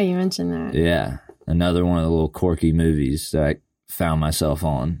 yeah, you mentioned that. Yeah, another one of the little quirky movies that I found myself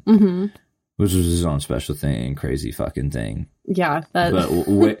on, which was his own special thing, crazy fucking thing. Yeah, but that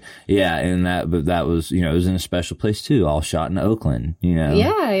was, you know, it was in a special place too, all shot in Oakland, you know.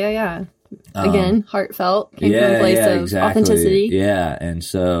 Yeah. Again, heartfelt, came from a place of authenticity. Yeah, and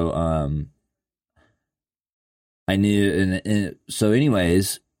so I knew, and so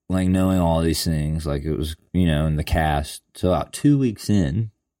anyways, like, knowing all these things, like, it was, you know, in the cast. So about 2 weeks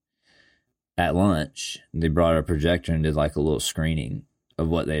in, at lunch, they brought a projector and did like a little screening of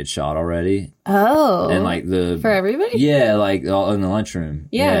what they had shot already. Oh. And like for everybody? Yeah, like all in the lunchroom.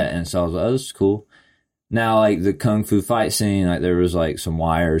 Yeah. And so I was like, oh, this is cool. Now, like, the kung fu fight scene, like, there was like some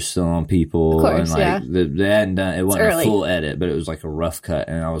wires still on people. Of course, and like they hadn't done it wasn't early. A full edit, but it was like a rough cut.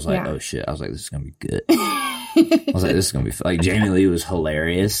 And I was like, oh shit. I was like, this is gonna be good. I was like, this is gonna be fun. Like, Jamie Lee was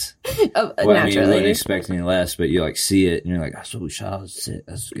hilarious. Naturally. I mean, you wasn't expecting less, but you like see it and you're like, that's what we shot.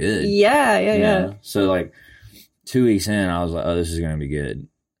 That's good. Yeah. So like 2 weeks in, I was like, oh, this is gonna be good.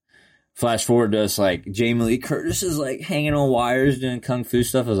 Flash forward to us, like, Jamie Lee Curtis is like hanging on wires doing kung fu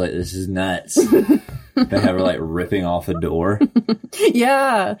stuff. I was like, this is nuts. They have her like ripping off a door.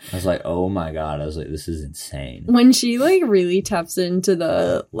 Yeah. I was like, oh my God. I was like, this is insane. When she like really taps into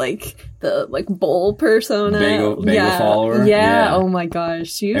the bull persona. Bagel follower. Yeah. Oh my gosh.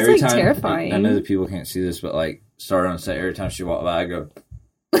 She was like terrifying. I know that people can't see this, but like, started on set, every time she walked by, I go.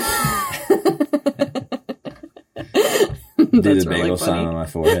 Do the bagel sign on my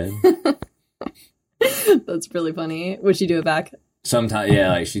forehead. That's really funny. Would she do it back? Sometimes,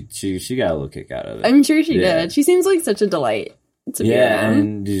 yeah. Like she got a little kick out of it. I'm sure she did. She seems like such a delight to be around.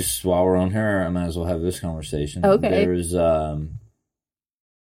 And just while we're on her, I might as well have this conversation. Okay. There was a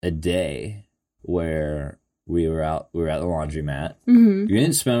day where we were at the laundromat. Mm-hmm. We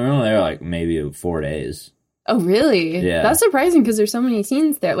didn't spend, we were only there like maybe 4 days. Oh, really? Yeah. That's surprising because there's so many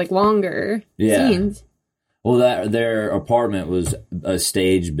scenes there, like longer scenes. Well, their apartment was a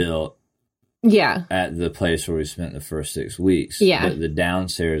stage built. Yeah. At the place where we spent the first 6 weeks. Yeah. But the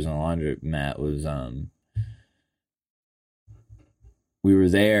downstairs on the laundromat was, we were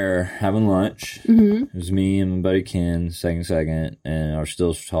there having lunch. Mm-hmm. It was me and my buddy Ken, second, and our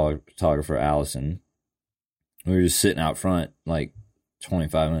still photographer, Allison. We were just sitting out front, like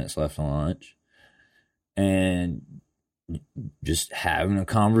 25 minutes left on lunch. And just having a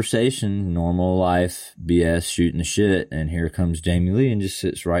conversation, normal life, BS, shooting the shit, and here comes Jamie Lee and just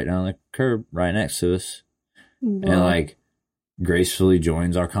sits right down the curb right next to us. Wow. And like gracefully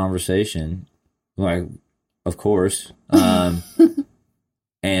joins our conversation. Like, of course.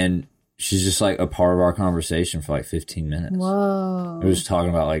 And she's just like a part of our conversation for like 15 minutes. Whoa. We're just talking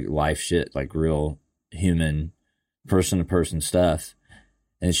about like life shit, like real human person to person stuff.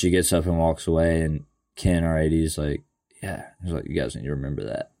 And she gets up and walks away, and Ken, our AD, is like, yeah, he's like, you guys need to remember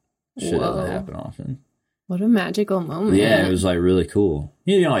that. Shit doesn't happen often. What a magical moment. Yeah, it was like really cool.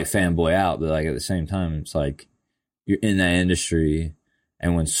 You know, like fanboy out, but like at the same time, it's like you're in that industry,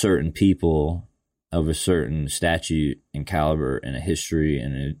 and when certain people of a certain statute and caliber and a history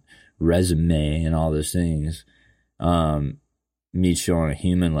and a resume and all those things meet you on a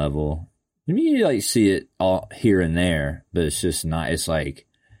human level, I mean, you like see it all here and there, but it's just not, it's like,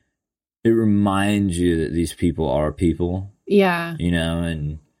 it reminds you that these people are people. Yeah. You know,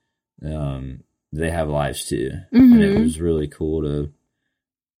 and they have lives too. Mm-hmm. And it was really cool to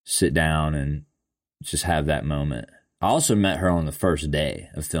sit down and just have that moment. I also met her on the first day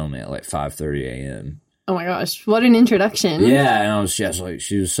of filming at like 5:30 a.m. Oh my gosh, what an introduction. Yeah, and I was like,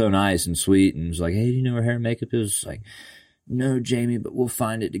 she was so nice and sweet, and was like, hey, do you know her hair and makeup? It was like, no, Jamie, but we'll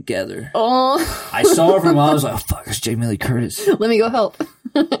find it together. Oh. I saw her from I was like, oh, fuck, it's Jamie Lee Curtis. Let me go help.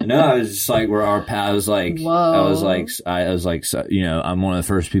 No, I was just like, we're our pal. I was like, Whoa. so, you know, I'm one of the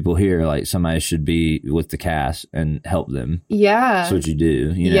first people here. Like, somebody should be with the cast and help them. Yeah. That's what you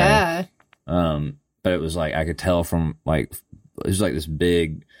do, you know? Yeah. But it was like, I could tell from like, it was like this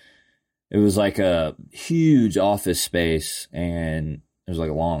big, it was like a huge office space and it was like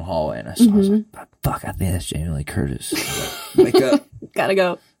a long hallway. And I was like, fuck, I think that's Jamie Lee Curtis. Like, wake up. Gotta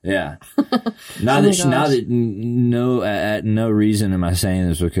go. Yeah. Now that at no reason am I saying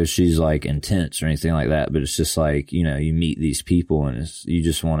this because she's like intense or anything like that, but it's just like, you know, you meet these people and you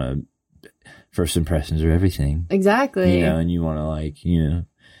just want to, first impressions are everything. Exactly. You know, and you want to like, you know,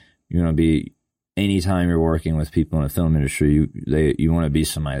 you want to be, anytime you're working with people in the film industry, you want to be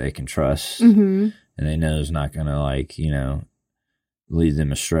somebody they can trust and they know is not going to like, you know, lead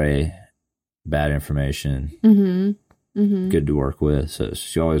them astray, bad information. Good to work with. So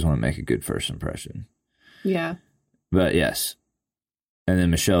you always want to make a good first impression. Yeah. But yes. And then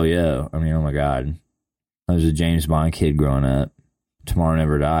Michelle Yeoh. I mean, oh my God. I was a James Bond kid growing up. Tomorrow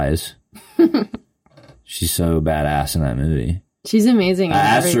Never Dies. She's so badass in that movie. She's amazing. I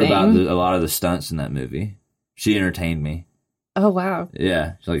asked her about a lot of the stunts in that movie. She entertained me. Oh, wow.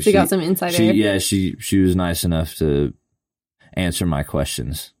 Yeah. Like she got some insider. She was nice enough to answer my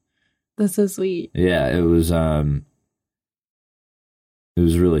questions. That's so sweet. Yeah, it was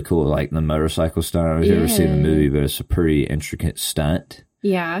really cool. Like the motorcycle stunt. I don't know if you've ever seen the movie, but it's a pretty intricate stunt.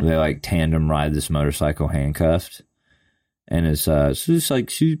 Yeah. They like tandem ride this motorcycle handcuffed. And it's just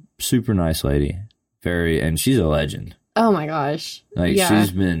like, she's a super nice lady. And she's a legend. Oh my gosh. Like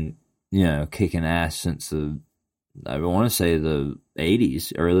she's been, you know, kicking ass since I want to say the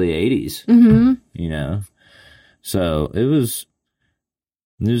 80s, early 80s. You know? So it was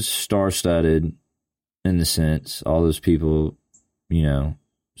star-studded in the sense, all those people, you know,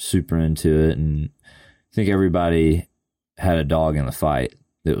 super into it, and I think everybody had a dog in the fight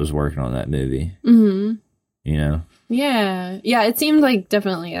that was working on that movie. You know? Yeah. Yeah, it seemed like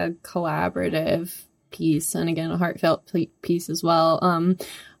definitely a collaborative piece, and again, a heartfelt piece as well. On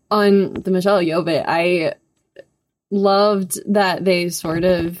the Michelle Yeoh bit, I loved that they sort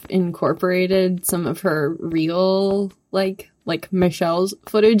of incorporated some of her real, like Michelle's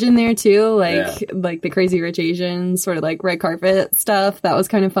footage in there too, like the Crazy Rich Asians sort of like red carpet stuff. That was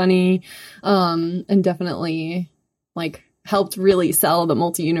kind of funny, and definitely like helped really sell the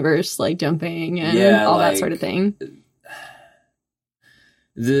multi-universe like jumping and all that sort of thing.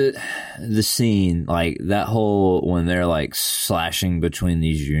 The scene, like that whole when they're like slashing between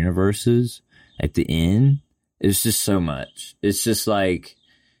these universes at the end, it's just so much. It's just like,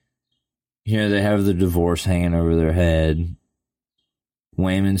 you know, they have the divorce hanging over their head.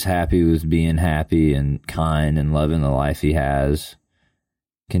 Wayman's happy with being happy and kind and loving the life he has.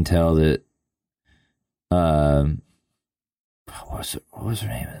 Can tell that. What was her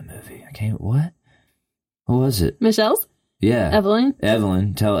name in the movie? What was it? Michelle's? Yeah. Evelyn.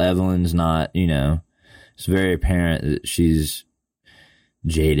 Tell Evelyn's not, you know, it's very apparent that she's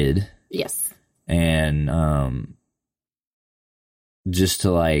jaded. Yes. And just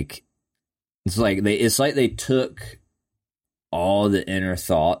to like, it's like they took all the inner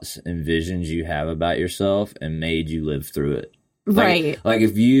thoughts and visions you have about yourself and made you live through it. Right. Like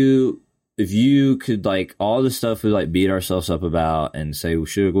if you could, like, all the stuff we like beat ourselves up about and say we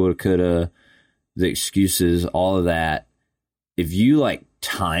shoulda, woulda, coulda, the excuses, all of that, if you like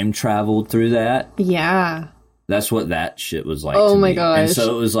time traveled through that, yeah, that's what that shit was like. Oh my gosh. And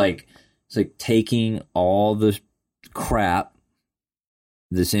so it was like, it's like taking all the crap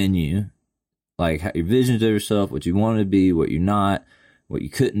that's in you, like your visions of yourself, what you wanted to be, what you're not, what you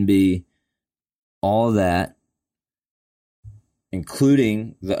couldn't be, all that,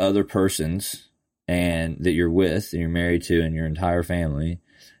 including the other persons and that you're with and you're married to and your entire family,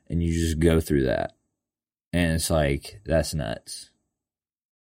 and you just go through that. And it's like, that's nuts.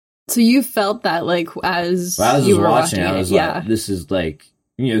 So you felt that, like, as you were watching it, I was like, this is like,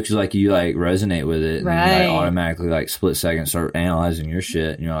 you know, because like you like resonate with it, and you like automatically like split second start analyzing your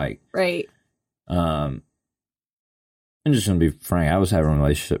shit, and you're like, right. I'm just gonna be frank. I was having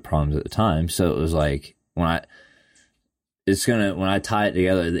relationship problems at the time, so it was like when I tie it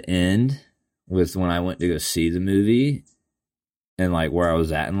together at the end with when I went to go see the movie and like where I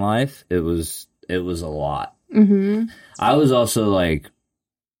was at in life, it was a lot. Mm-hmm. I was also like,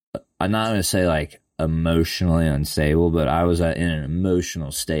 I'm not gonna say like emotionally unstable, but I was in an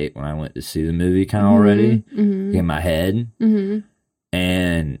emotional state when I went to see the movie kind of already in my head. Mm-hmm.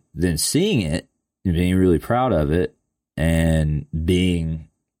 And then seeing it and being really proud of it and being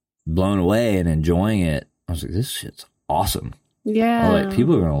blown away and enjoying it, I was like, this shit's awesome. Yeah. I was like,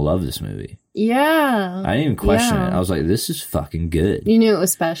 people are going to love this movie. Yeah. I didn't even question it. I was like, this is fucking good. You knew it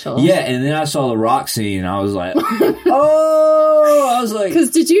was special. Yeah, and then I saw the rock scene, and I was like, oh! I was like... Because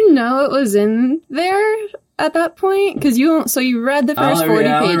did you know it was in there at that point? Because you read the first 40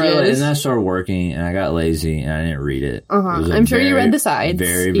 pages. And then I started working, and I got lazy, and I didn't read it. I'm sure you read the sides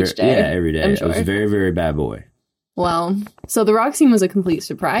each day. Yeah, every day. Sure. I was a very, very bad boy. Well, so the rock scene was a complete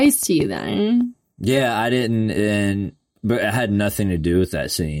surprise to you then. Yeah, I didn't, but it had nothing to do with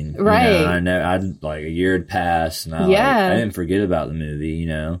that scene. Right. You know, I know, I'd like a year had passed, and I didn't forget about the movie, you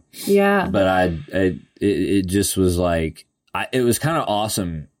know? Yeah. But it just was like, it was kind of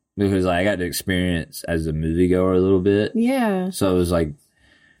awesome because I got to experience as a moviegoer a little bit. Yeah. So it was like,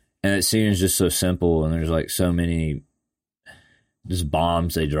 and it seems just so simple, and there's like so many just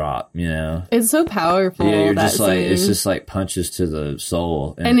bombs they drop, you know? It's so powerful. Yeah, you're just like, scene. it's just like punches to the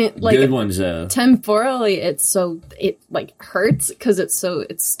soul. And it like good ones though. Temporally, it like hurts because it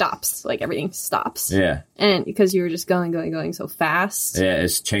stops, like everything stops. Yeah. And because you were just going so fast. Yeah,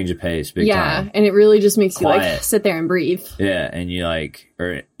 it's change of pace, big time. And it really just makes you Quiet. like sit there and breathe. Yeah, and you're like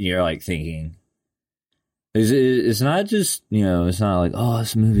thinking. It's not just, you know, it's not like, oh,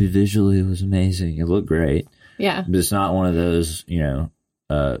 this movie visually was amazing. It looked great. Yeah. But it's not one of those, you know,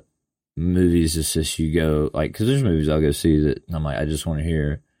 movies that's just you go, like, because there's movies I'll go see that I'm like, I just want to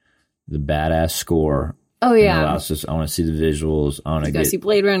hear the badass score. Oh, yeah. You know, I want to see the visuals. I want to go see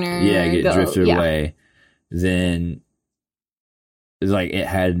Blade Runner. Yeah, get drifted away. Then, it's like, it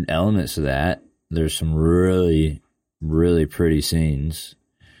had elements of that. There's some really, really pretty scenes.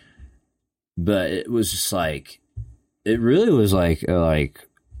 But it was just like, it really was like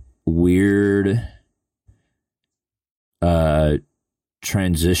weird,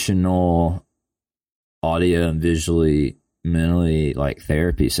 transitional audio and visually, mentally like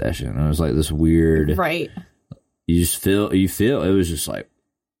therapy session. It was like this weird, right? You feel it was just like,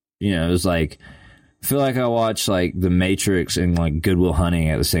 you know, it was like, I feel like I watched like The Matrix and like Good Will Hunting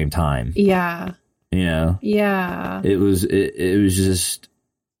at the same time. Yeah. You know? Yeah. It was just,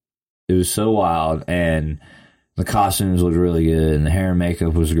 it was so wild, and the costumes looked really good, and the hair and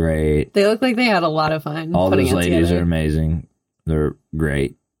makeup was great. They look like they had a lot of fun. All those ladies are amazing. They're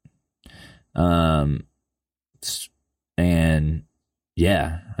great. And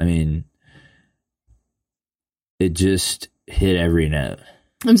yeah, I mean, it just hit every note.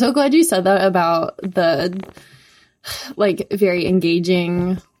 I'm so glad you said that about the like very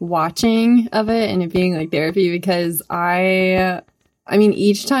engaging watching of it and it being like therapy, because I mean,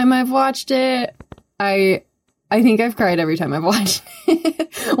 each time I've watched it, I think I've cried every time I've watched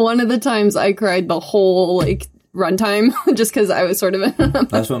it. One of the times I cried the whole like runtime just because I was sort of in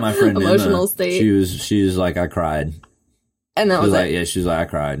that's what my friend emotional Emma, state. She was like, I cried. And that was like, it. yeah, she was like, I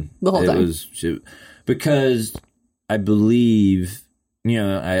cried the whole time. Because I believe, you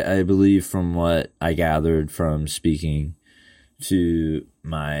know, I believe from what I gathered from speaking to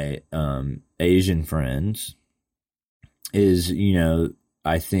my Asian friends is, you know,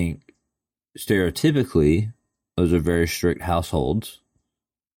 I think stereotypically those are very strict households,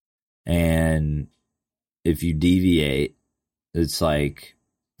 and if you deviate, it's like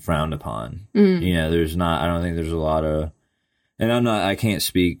frowned upon. You know, I don't think there's a lot of, and I can't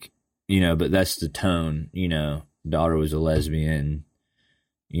speak, you know, but that's the tone. You know, daughter was a lesbian,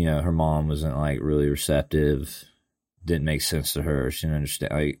 you know, her mom wasn't like really receptive, didn't make sense to her, she didn't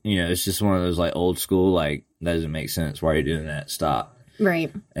understand, like, you know, it's just one of those like old school, like, that doesn't make sense, why are you doing that, stop.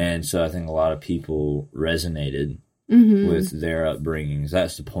 Right. And so I think a lot of people resonated with their upbringings.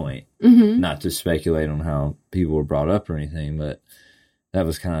 That's the point. Not to speculate on how people were brought up or anything, but that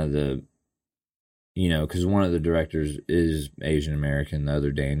was kind of the, you know, because one of the directors is Asian American, the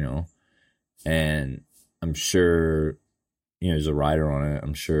other Daniel, and I'm sure, you know, as a writer on it,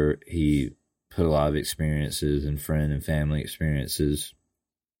 I'm sure he put a lot of experiences and friend and family experiences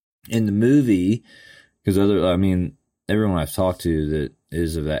in the movie, because everyone I've talked to that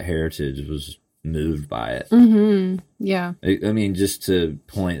is of that heritage was moved by it. Yeah. I mean, just to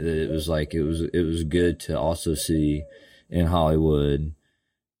point that it was like, it was good to also see in Hollywood.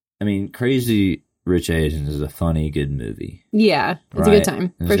 I mean, Crazy Rich Asians is a funny, good movie. Yeah. It's a good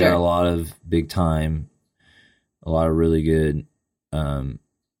time. And for it's got sure. a lot of big time, a lot of really good,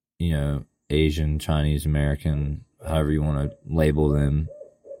 you know, Asian, Chinese, American, however you want to label them,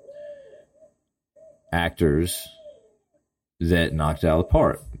 actors that knocked it out of the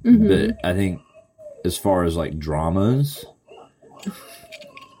park. But I think as far as like dramas,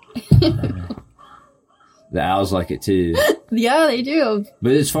 the owls like it too. Yeah, they do.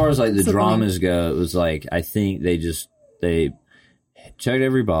 But as far as like the dramas go, it was like, I think they checked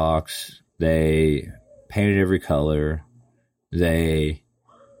every box. They painted every color. They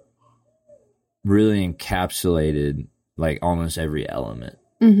really encapsulated like almost every element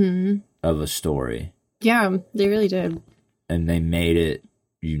of a story. Yeah, they really did. And they made it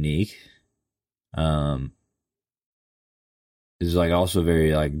unique. It's like also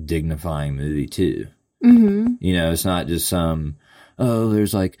very like dignifying movie too. You know, it's not just some,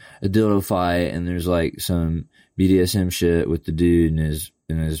 there's like a dildo fight and there's like some BDSM shit with the dude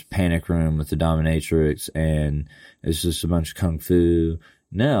in his panic room with the dominatrix and it's just a bunch of kung fu.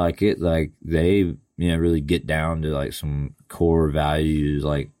 No, like they, you know, really get down to like some core values,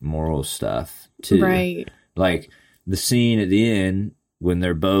 like moral stuff too. Right. Like the scene at the end when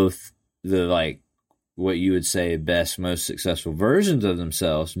they're both the like what you would say best, most successful versions of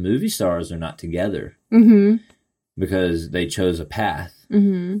themselves, movie stars are not together because they chose a path.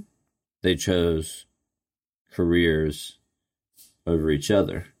 They chose careers over each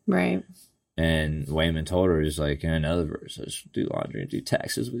other. Right. And Wayman told her, he's like, in another verse, I just do laundry and do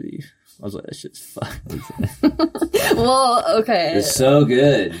taxes with you. I was like, that shit's fun. Well, okay. It's so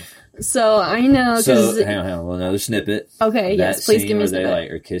good. So I know. So hang on. Well, another snippet. Okay, yes, please give me a snippet. They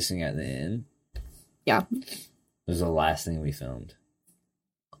like are kissing at the end. Yeah. It was the last thing we filmed.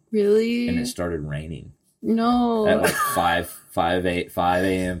 Really? And it started raining. No. At like 5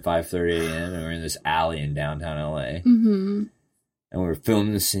 a.m., 5:30 a.m. And we're in this alley in downtown LA. And we were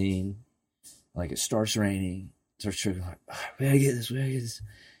filming the scene. Like it starts raining. It starts tripping. Like, we gotta get this.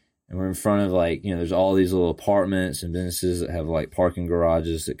 And we're in front of like, you know, there's all these little apartments and businesses that have like parking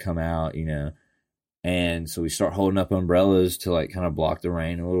garages that come out, you know. And so we start holding up umbrellas to like kind of block the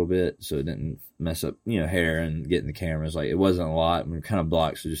rain a little bit so it didn't mess up, you know, hair and getting the cameras. Like it wasn't a lot. We were kind of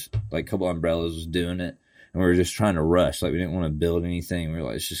blocked, so just like a couple umbrellas was doing it. And we were just trying to rush. Like we didn't want to build anything. We were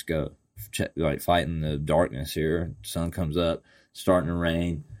like, let's just go like fighting the darkness here. Sun comes up, starting to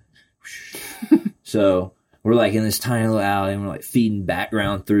rain. So we're like in this tiny little alley and we're like feeding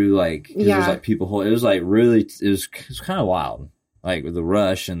background through like, there's like people, it was like really, it was kind of wild. Like with the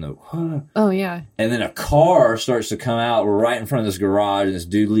rush and the, oh yeah. And then a car starts to come out. We're right in front of this garage and this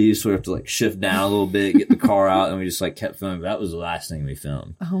dude leaves. So we have to like shift down a little bit, get the car out. And we just like kept filming. But that was the last thing we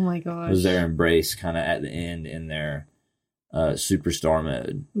filmed. Oh my gosh. It was their embrace kind of at the end in their superstar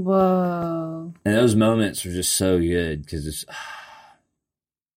mode. Whoa. And those moments were just so good because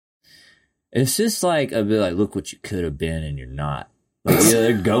it's just like a bit like, look what you could have been and you're not. Like, yeah,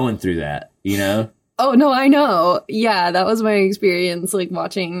 they're going through that, you know? Oh, no, I know. Yeah, that was my experience, like,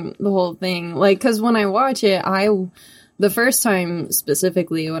 watching the whole thing. Like, because when I watch it, the first time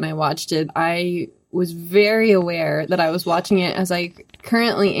specifically when I watched it, I was very aware that I was watching it as I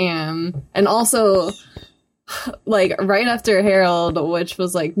currently am. And also, like, right after Harold, which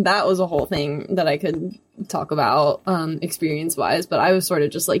was, like, that was a whole thing that I could talk about experience-wise. But I was sort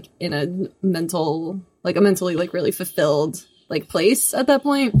of just, like, in a mentally, like, really fulfilled like place at that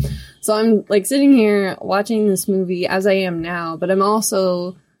point. So I'm like sitting here watching this movie as I am now, but I'm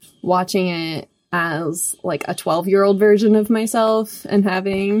also watching it as like a 12-year-old version of myself and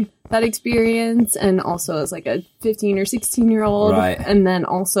having that experience, and also as like a 15 or 16-year-old, right. And then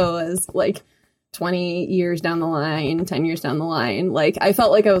also as like 20 years down the line, 10 years down the line. Like I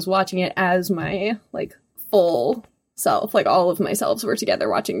felt like I was watching it as my like full self, like all of myselves were together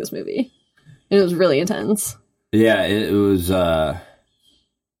watching this movie. And it was really intense. Yeah, it was,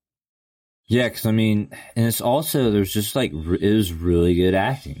 because I mean, and it's also, there's just like, it was really good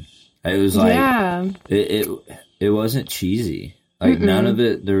acting. It was like, it wasn't cheesy. Like none of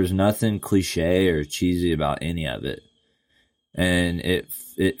it, there was nothing cliche or cheesy about any of it. And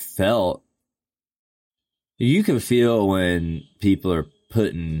it felt, you can feel when people are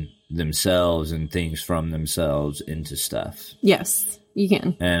putting themselves and things from themselves into stuff. Yes, you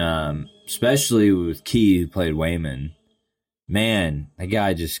can. And, especially with Key, who played Wayman. Man, that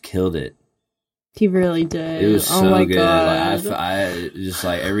guy just killed it. He really did. It was so my good. God. Like, I just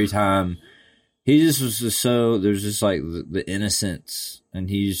like every time he just was just so, there's just like the innocence, and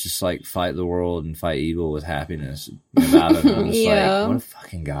he's just like fight the world and fight evil with happiness about it. I'm just like, what a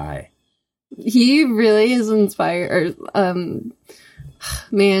fucking guy. He really is inspired. Man.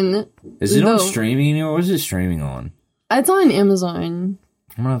 Is it on streaming anymore? What is it streaming on? It's on Amazon.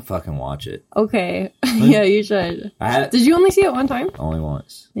 I'm gonna fucking watch it. Okay. Yeah, you should. Did you only see it one time? Only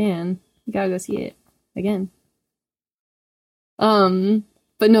once. Man, you gotta go see it again.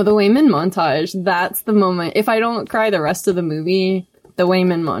 But no, the Wayman montage, that's the moment. If I don't cry the rest of the movie, the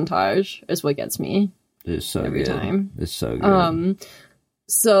Wayman montage is what gets me. It's so every good. time. It's so good.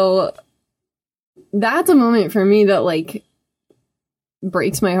 So that's a moment for me that like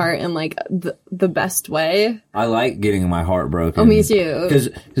breaks my heart in like the best way. I like getting my heart broken. Oh, me too. Because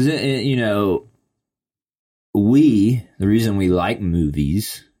you know, the reason we like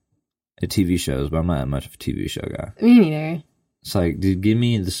movies and TV shows, but I'm not that much of a TV show guy. Me neither. It's like, dude, give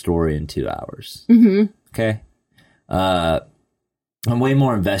me the story in 2 hours. Mm-hmm. Okay? I'm way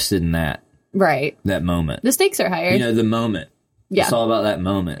more invested in that. Right. That moment. The stakes are higher. You know, the moment. Yeah. It's all about that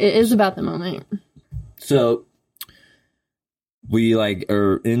moment. It is about the moment. So, we, like,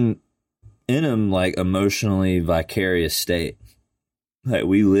 are in them, like, emotionally vicarious state. Like,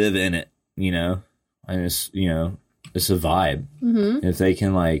 we live in it, you know? And it's, you know, it's a vibe. Mm-hmm. If they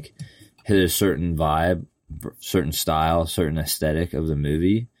can, like, hit a certain vibe, certain style, certain aesthetic of the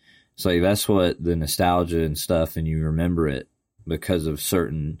movie, it's like that's what the nostalgia and stuff, and you remember it because of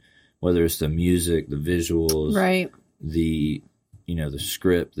certain, whether it's the music, the visuals, right, the, you know, the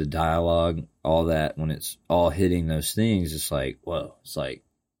script, the dialogue, all that. When it's all hitting those things, it's like, whoa, it's like,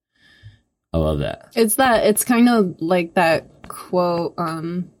 I love that. It's kind of like that quote,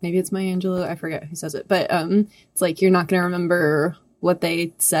 maybe it's Maya Angelou, I forget who says it, but it's like, you're not going to remember what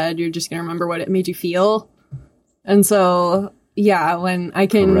they said, you're just going to remember what it made you feel. And so, yeah, when I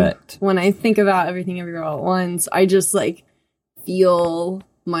think about Everything Everywhere All at Once, I just, like, feel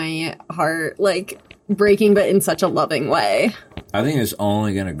my heart, like, breaking, but in such a loving way. I think it's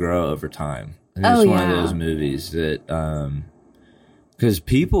only going to grow over time. I think it's one of those movies that, because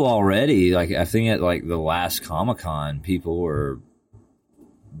people already, like, I think at, like, the last Comic-Con, people were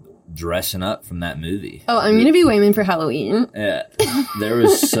dressing up from that movie. Oh, I'm going to be Wayman for Halloween. Yeah. There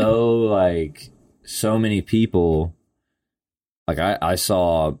was so many people. Like, I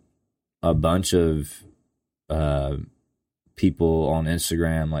saw a bunch of people on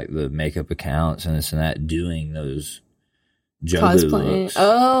Instagram, like the makeup accounts and this and that, doing those Jobu looks.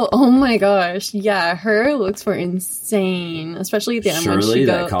 Oh my gosh. Yeah, her looks were insane, especially at the end. Shirley,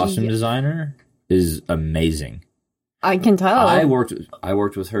 that costume designer, is amazing. I can tell. I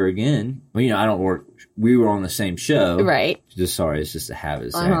worked with her again. Well, you know, I don't work. We were on the same show, right? It's just a habit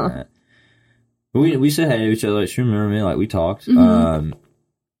of saying that. But we said hey to each other. Like, she remember me. Like, we talked. Mm-hmm.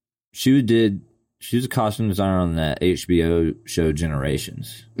 She was a costume designer on that HBO show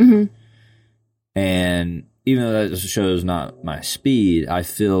Generations. Mm-hmm. And even though that show is not my speed, I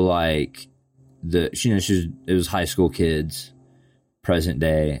feel like it was high school kids, present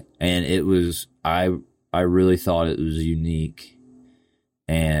day, and it was I really thought it was unique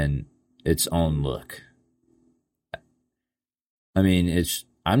and its own look. I mean,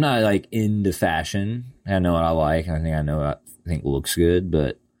 I'm not, like, into fashion. I know what I like. I think looks good,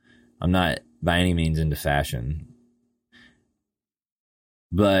 but I'm not by any means into fashion.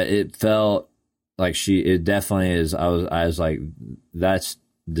 But it felt like it definitely is. I was like, that's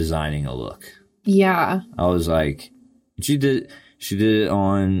designing a look. Yeah. I was like, she did it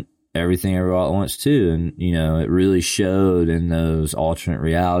on Everything Everywhere All at Once too, and you know, it really showed in those alternate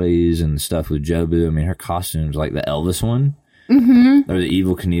realities and stuff with Jobu. I mean, her costumes, like the Elvis one, mm-hmm. or the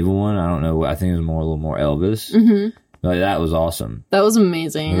Evel Knievel one. I don't know. I think it was a little more Elvis. Mm-hmm. Like, that was awesome. That was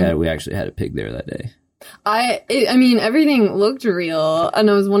amazing. We actually had a pig there that day. I mean, everything looked real, and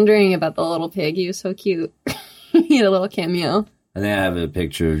I was wondering about the little pig. He was so cute. He had a little cameo. I think I have a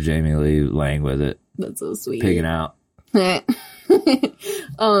picture of Jamie Lee laying with it. That's so sweet. Pigging out. Okay,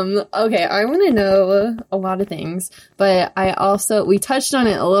 I want to know a lot of things, but we touched on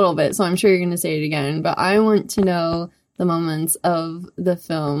it a little bit, so I'm sure you're going to say it again, but I want to know the moments of the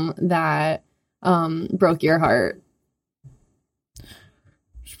film that broke your heart.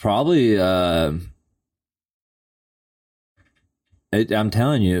 It's probably I'm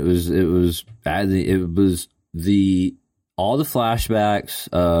telling you, it was badly. It was all the flashbacks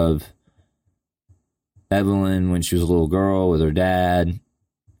of Evelyn when she was a little girl with her dad,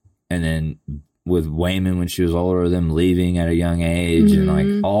 and then with Wayman when she was older, them leaving at a young age, mm-hmm.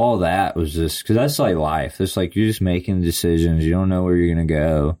 and like all that was just, because that's like life. It's like you're just making decisions. You don't know where you're gonna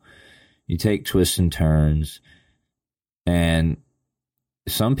go. You take twists and turns, and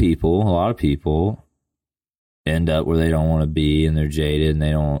a lot of people end up where they don't want to be, and they're jaded,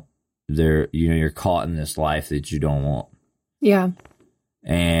 and you're caught in this life that you don't want. Yeah.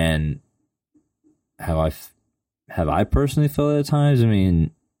 And have I personally felt it at times? I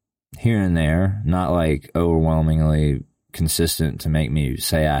mean, here and there, not like overwhelmingly consistent to make me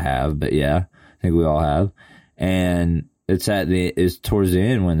say I have, but yeah, I think we all have. And it's towards the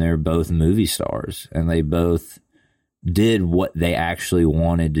end when they're both movie stars and they both did what they actually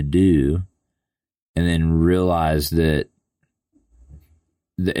wanted to do, and then realized that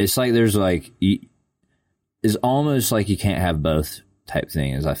it's like there's like, it's almost like you can't have both type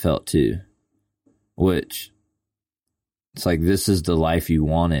thing, as I felt too. Which, it's like, this is the life you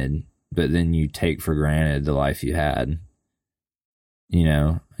wanted, but then you take for granted the life you had. You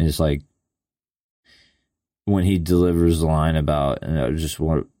know? And it's like, when he delivers the line about, and I just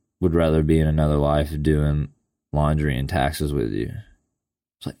would rather be in another life doing laundry and taxes with you.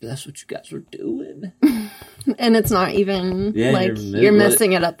 It's like, that's what you guys were doing. And it's not even you're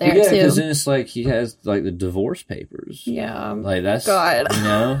messing it up there too. Because then it's like he has like the divorce papers. Yeah, like that's God.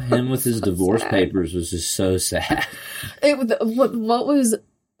 Him with his divorce papers was just so sad. What was?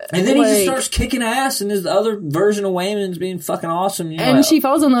 And then he just starts kicking ass, and his other version of Wayman's being fucking awesome. And she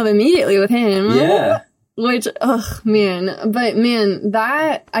falls in love immediately with him. Yeah. Which, man. But, man,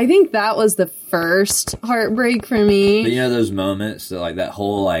 I think that was the first heartbreak for me. But those moments, that, like, that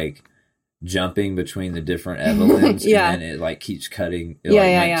whole, like, jumping between the different Evelyns, yeah. and then it, like, keeps cutting,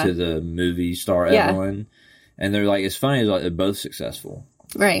 to the movie star Evelyn. And they're, like, it's funny, like, they're both successful.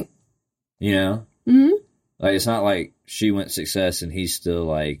 Right. Mm-hmm. Like, it's not like she went success and he's still,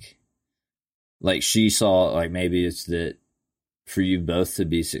 like she saw, like, maybe it's that for you both to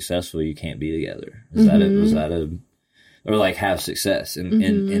be successful, you can't be together. Was that or like have success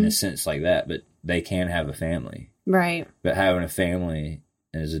in a sense like that, but they can have a family. Right. But having a family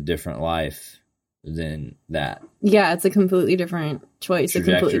is a different life than that. Yeah, it's a completely different choice, a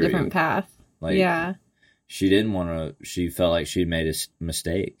completely different path. Like, yeah. She didn't want to, she felt like she'd made a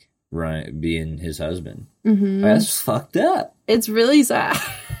mistake being his husband. Mm-hmm. Like, that's fucked up. It's really sad.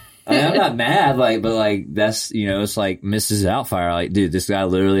 I mean, I'm not mad, but that's, it's like Mrs. Doubtfire. Like, dude, this guy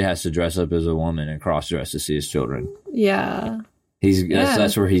literally has to dress up as a woman and cross-dress to see his children. Yeah.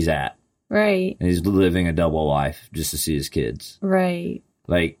 That's where he's at. Right. And he's living a double life just to see his kids. Right.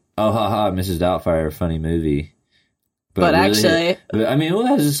 Like, oh, haha, Mrs. Doubtfire, funny movie. But really, actually... I mean, it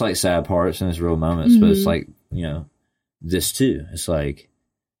has just, like, sad parts and it's real moments, but it's like, this too. It's like,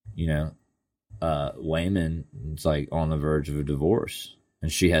 Wayman is, like, on the verge of a divorce.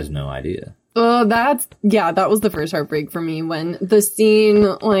 And she has no idea. That was the first heartbreak for me, when the scene,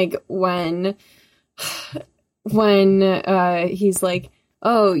 like, when he's like,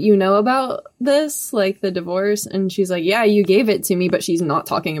 oh, you know about this, like, the divorce? And she's like, yeah, you gave it to me, but she's not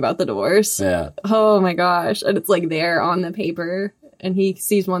talking about the divorce. Yeah. Oh my gosh. And it's, like, there on the paper, and he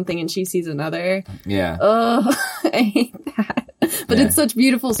sees one thing and she sees another. Yeah. Oh, I hate that. But it's such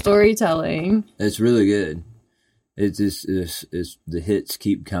beautiful storytelling. It's really good. It's the hits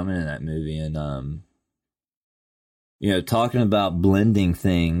keep coming in that movie, and talking about blending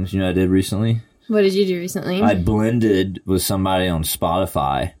things. I did recently. What did you do recently? I blended with somebody on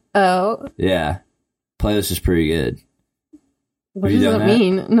Spotify. Oh, yeah, playlist is pretty good. What does that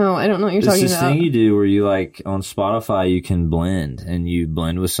mean? No, I don't know what you're talking about. It's this thing you do where you, like, on Spotify you can blend, and you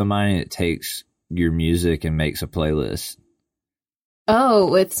blend with somebody, and it takes your music and makes a playlist. Oh,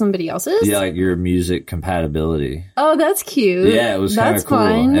 with somebody else's? Yeah, like your music compatibility. Oh, that's cute. Yeah, it was kind of cool.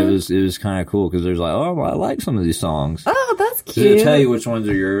 Fun. It was kind of cool because there's like, oh, well, I like some of these songs. Oh, that's cute. It'll tell you which ones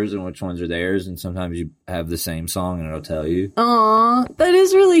are yours and which ones are theirs, and sometimes you have the same song and it'll tell you. Aw, that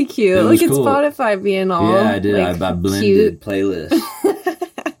is really cute. Look at cool. Spotify being all I did. Like, I blended playlists.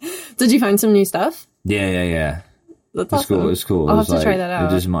 Did you find some new stuff? Yeah. That's awesome. Cool. It's cool. I'll have to try that out.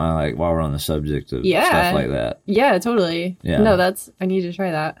 It just while we're on the subject of stuff like that. Yeah, totally. Yeah. No, I need to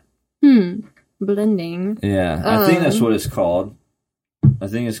try that. Blending. Yeah, I think that's what it's called.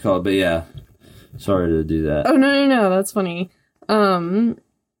 But yeah. Sorry to do that. Oh, no, that's funny.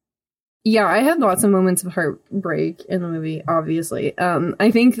 Yeah, I had lots of moments of heartbreak in the movie, obviously.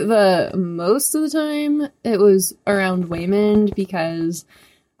 I think the most of the time it was around Wayman, because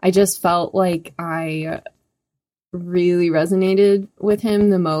I just felt like I really resonated with him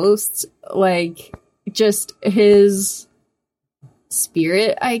the most. Like, just his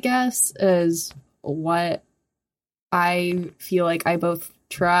spirit, I guess, is what I feel like I both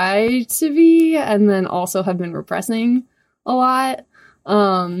try to be and then also have been repressing a lot.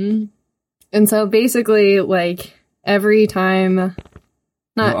 And so basically, like, every time...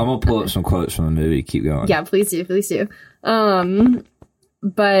 I'm going to pull up some quotes from the movie. Keep going. Yeah, please do.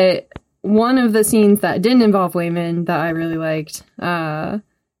 But one of the scenes that didn't involve Wayman that I really liked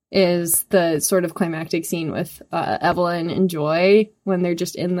is the sort of climactic scene with Evelyn and Joy when they're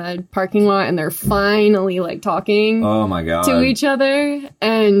just in the parking lot and they're finally, like, talking oh my God. to each other.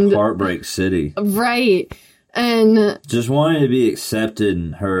 And Heartbreak City. Right. And just wanting to be accepted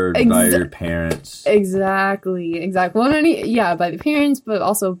and heard by your parents. Exactly. Well, by the parents, but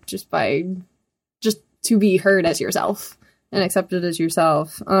also just to be heard as yourself and accepted as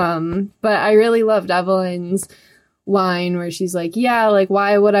yourself. But I really loved Evelyn's line where she's like, yeah, like,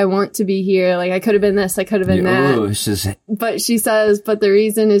 why would I want to be here? Like, I could have been this, I could have been that. Ooh, it's just... But she says, but the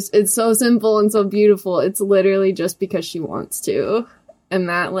reason is, it's so simple and so beautiful. It's literally just because she wants to. And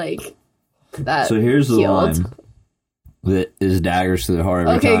that, like... That so here's the line that is daggers to the heart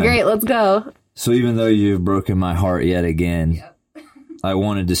every time. Okay, great, let's go. So even though you've broken my heart yet again, Yep. I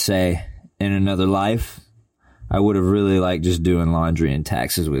wanted to say, in another life, I would have really liked just doing laundry and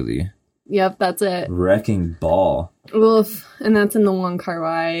taxes with you. Yep, that's it. Wrecking ball. Oof. And that's in the Wong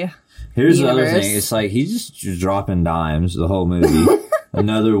Kar-wai Here's universe. the other thing. It's like he's just dropping dimes the whole movie.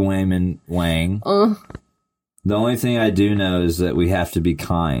 Another Wayman Wang. The only thing I do know is that we have to be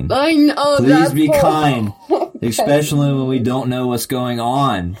kind. I know. Please be kind. Okay. Especially when we don't know what's going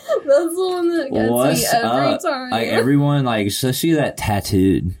on. That's the one that gets What's me every up? time. Like everyone, like especially that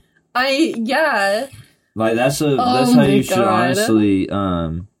tattooed. Yeah. Like that's how my you should God. honestly.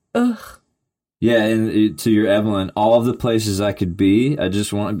 Ugh. Yeah, and to your Evelyn, all of the places I could be, I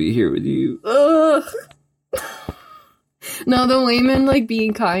just want to be here with you. Ugh. No, the Wayman, like,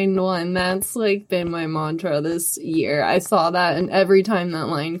 being kind one, that's, like, been my mantra this year. I saw that, and every time that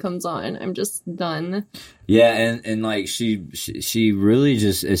line comes on, I'm just done. Yeah, and like she really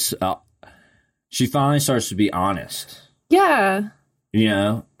just is. She finally starts to be honest. Yeah. You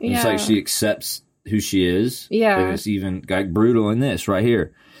know, it's Yeah. like she accepts who she is. Yeah. And it's even like brutal in this right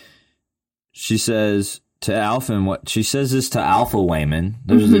here. She says to Alpha, she says this to Alpha Wayman.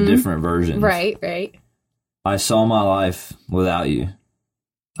 Those are the different versions. Right. I saw my life without you.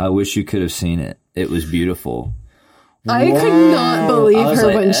 I wish you could have seen it. It was beautiful. I Whoa. could not believe I was her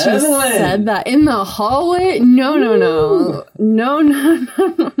like, when she Evelyn! said that in the hallway. No.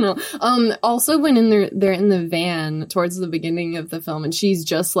 Also when they're in the van towards the beginning of the film, and she's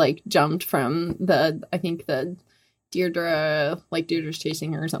just like jumped from I think the Deirdre's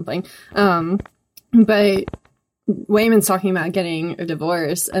chasing her or something. But Wayman's talking about getting a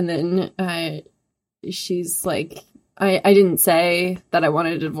divorce, and then she's like, I didn't say that I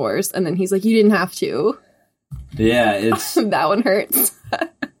wanted a divorce, and then he's like, you didn't have to. Yeah, it's That one hurts.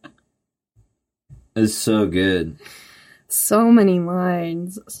 it's so good. So many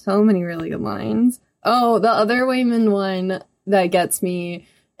lines. So many really good lines. Oh, the other Wayman one that gets me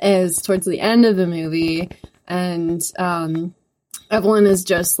is towards the end of the movie, and Evelyn has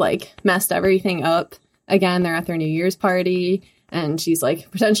just, like, messed everything up. Again, they're at their New Year's party, and she's,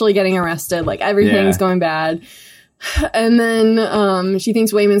 like, potentially getting arrested. Like, everything's going bad. And then she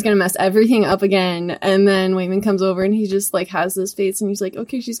thinks Wayman's gonna mess everything up again, and then Wayman comes over and he just like has this face and he's like,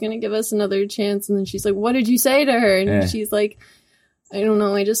 okay, she's gonna give us another chance, and then she's like, what did you say to her? And she's like, I don't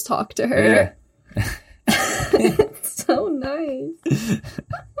know, I just talked to her. It's so nice.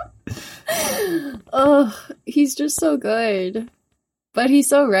 Oh, he's just so good, but he's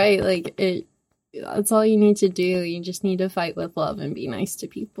so right. Like, that's all you need to do. You just need to fight with love and be nice to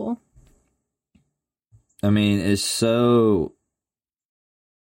people. I mean, it's so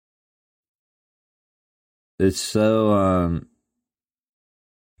Wayman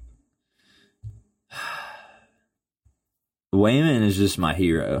is just my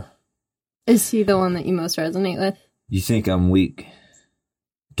hero. Is he the one that you most resonate with? You think I'm weak,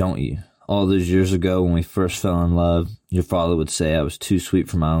 don't you? All those years ago when we first fell in love, your father would say I was too sweet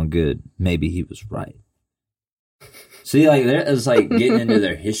for my own good. Maybe he was right. See, like, it's like getting into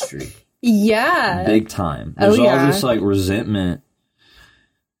their history. Yeah. Big time. There's all this, like, resentment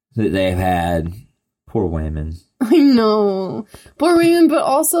that they've had. Poor Wayman. I know. Poor Wayman, but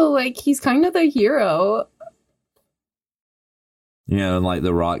also, like, he's kind of the hero. You know, like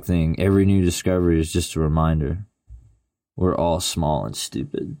the Rock thing. Every new discovery is just a reminder. We're all small and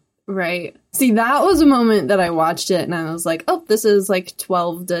stupid. Right. See, that was a moment that I watched it and I was like, oh, this is like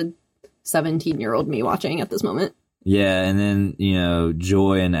 12 to 17-year-old me watching at this moment. Yeah, and then, you know,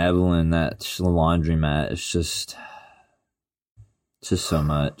 Joy and Evelyn, that laundromat, it's just so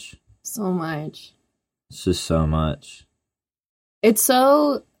much. So much. It's just so much. It's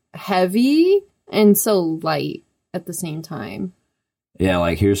so heavy and so light at the same time. Yeah,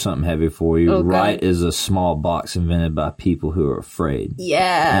 like, here's something heavy for you. Okay. Right is a small box invented by people who are afraid.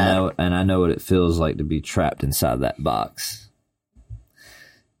 Yeah. And I know what it feels like to be trapped inside that box.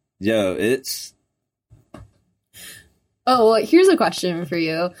 Yo, it's... Oh, well, here's a question for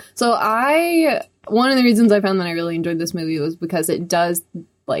you. So one of the reasons I found that I really enjoyed this movie was because it does,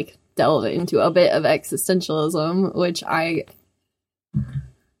 like, delve into a bit of existentialism, which I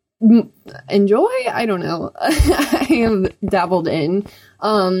enjoy. I don't know. I have dabbled in.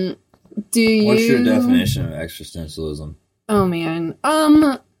 What's your definition of existentialism? Oh, man.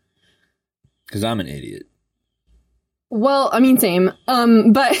 Because I'm an idiot. Well, I mean, same.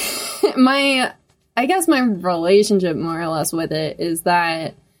 But I guess my relationship more or less with it is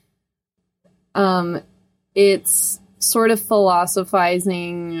that it's sort of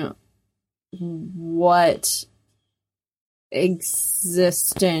philosophizing what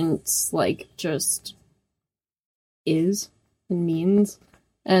existence, like, just is and means.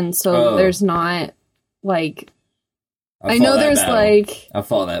 And so there's not, like... I know there's, battle. like... I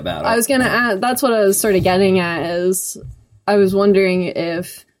fought that battle. I was going to ask... That's what I was sort of getting at, is... I was wondering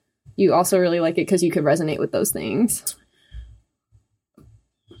if you also really like it because you could resonate with those things.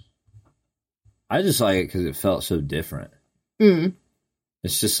 I just like it because it felt so different.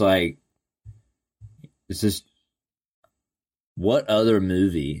 It's just like... It's just... What other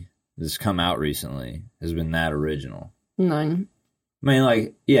movie that's come out recently has been that original? None. I mean,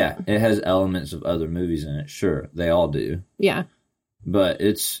 like, yeah, it has elements of other movies in it. Sure, they all do. Yeah. But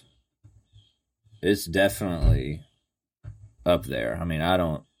it's definitely up there. I mean, I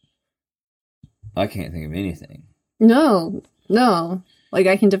can't think of anything. No. Like,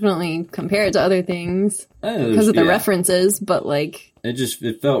 I can definitely compare it to other things because of the references, but, like...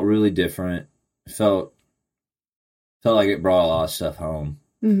 It felt really different. It felt like it brought a lot of stuff home.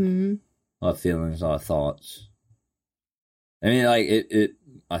 Mm-hmm. A lot of feelings, a lot of thoughts. I mean, like,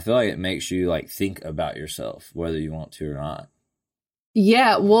 I feel like it makes you, like, think about yourself, whether you want to or not.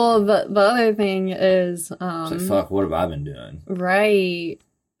 Yeah, well, the other thing is... it's like, fuck, what have I been doing? Right.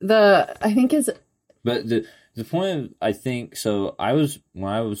 I think is... But the point of, I think, so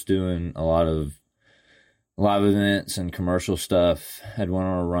when I was doing a lot of live events and commercial stuff, I had went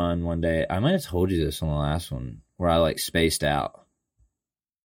on a run one day. I might have told you this on the last one, where I, like, spaced out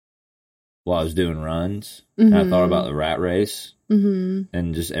while I was doing runs. And I thought about the rat race.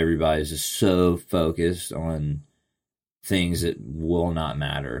 And just everybody's just so focused on things that will not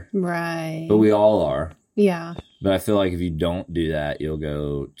matter. Right. But we all are. Yeah. But I feel like if you don't do that, you'll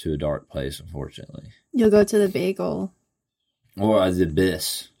go to a dark place, unfortunately. You'll go to the bagel. Or the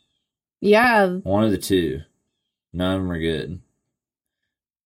abyss. Yeah. One of the two. None of them are good.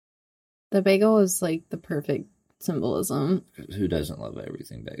 The bagel is, like, the perfect symbolism. Who doesn't love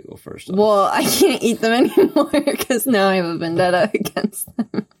everything bagel, first off? Well, I can't eat them anymore because now I have a vendetta against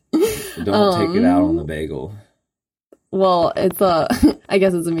them. Don't take it out on the bagel. Well, I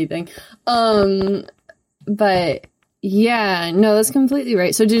guess it's a me thing. But yeah, no, that's completely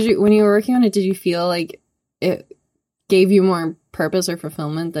right. So when you were working on it, did you feel like it gave you more purpose or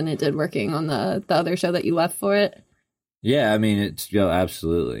fulfillment than it did working on the other show that you left for it? Yeah, I mean,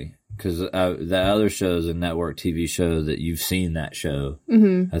 absolutely. Because the other show is a network TV show that you've seen that show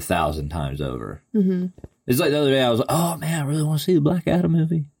 1,000 times over. It's like the other day I was like, oh man, I really want to see the Black Adam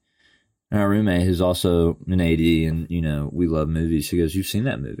movie. And our roommate, who's also an AD and, you know, we love movies, she goes, you've seen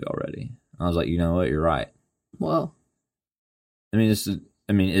that movie already. I was like, you know what, you're right. Whoa. I mean, is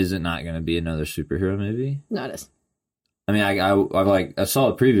it not going to be another superhero movie? No, it is. I mean, I saw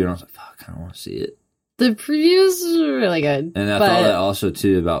a preview and I was like, fuck, I kind of want to see it. The previews are really good. And I thought that also,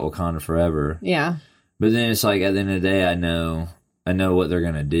 too, about Wakanda Forever. Yeah. But then it's like, at the end of the day, I know what they're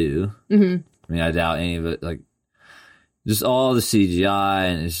going to do. I mean, I doubt any of it, like, just all the CGI,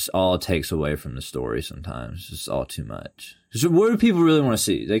 and it's just all it takes away from the story sometimes. It's just all too much. So what do people really want to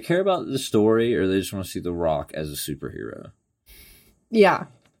see? They care about the story, or they just want to see The Rock as a superhero? Yeah.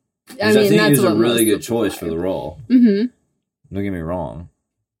 I think he was a really good choice for the role. Don't get me wrong.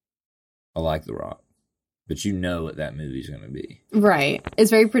 I like The Rock. But you know what that movie's going to be. Right. It's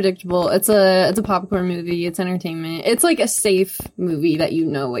very predictable. It's a popcorn movie. It's entertainment. It's like a safe movie that you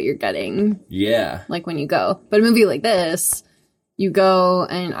know what you're getting. Yeah. Like when you go. But a movie like this, you go,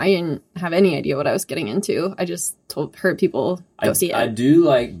 and I didn't have any idea what I was getting into. I just heard people go see it. I do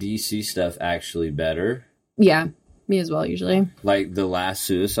like DC stuff actually better. Yeah. Me as well, usually. Like the last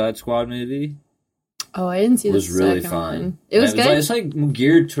Suicide Squad movie. Oh, I didn't see the second really fun. One. It was good? It's like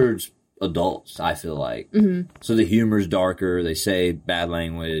geared towards adults, I feel like. So the humor's darker. They say bad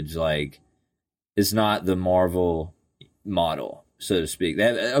language. Like, it's not the Marvel model, so to speak.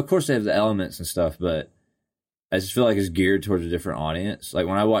 Of course, they have the elements and stuff, but I just feel like it's geared towards a different audience. Like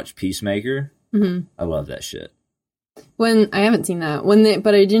when I watch Peacemaker, I love that shit. I haven't seen that.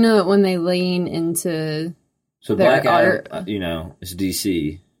 But I do know that when they lean into so their Black art, Adam, it's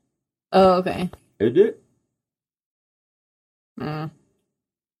DC. Oh, okay. Is it? I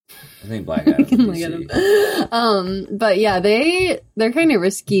think Black Adam. DC. But yeah, they're kind of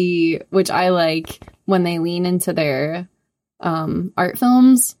risky, which I like when they lean into their art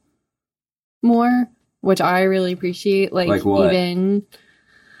films more, which I really appreciate. Like what? Even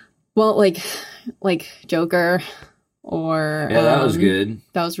like Joker or that was good.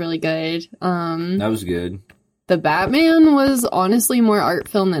 That was really good. That was good. The Batman was honestly more art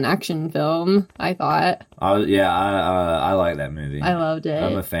film than action film, I thought. I like that movie. I loved it.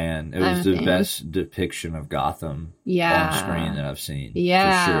 I'm a fan. It was the best depiction of Gotham on screen that I've seen.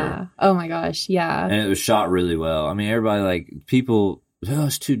 Yeah. For sure. Oh my gosh, yeah. And it was shot really well. I mean, everybody, like, people,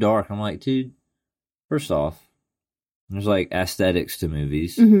 it's too dark. I'm like, dude, first off, There's like aesthetics to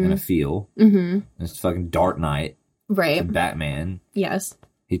movies and a feel. It's fucking Dark Knight. Right. Batman. Yes.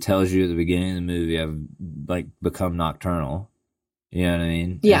 He tells you at the beginning of the movie, I've like become nocturnal. You know what I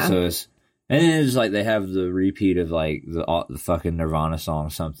mean? Yeah. And then it's like they have the repeat of like the fucking Nirvana song,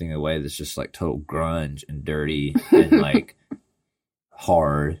 Something Away, that's just like total grunge and dirty and like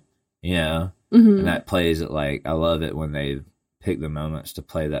hard, you know? And that plays it like, I love it when they pick the moments to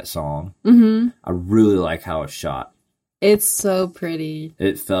play that song. I really like how it's shot. It's so pretty.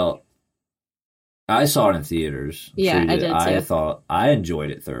 It felt, I saw it in theaters. Yeah, I did too. I thought, I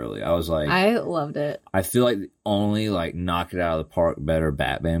enjoyed it thoroughly. I was like, I loved it. I feel like the only like knock it out of the park better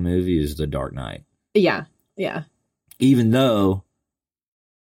Batman movie is The Dark Knight. Yeah, yeah. Even though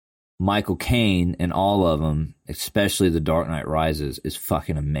Michael Caine in all of them, especially The Dark Knight Rises, is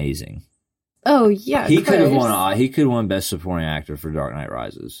fucking amazing. Oh yeah, he could have won. He could have won Best Supporting Actor for Dark Knight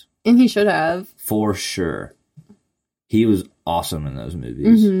Rises, and he should have for sure. He was awesome in those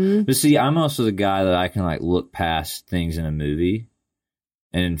movies. But see, I'm also the guy that I can like look past things in a movie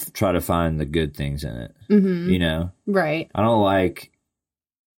and try to find the good things in it. You know, right? I don't like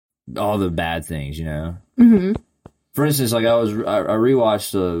all the bad things. You know. For instance, like I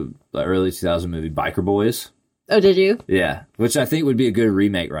rewatched the early 2000 movie Biker Boys. Oh, did you? Yeah, which I think would be a good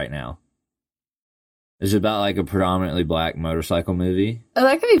remake right now. It's about like a predominantly black motorcycle movie. Oh,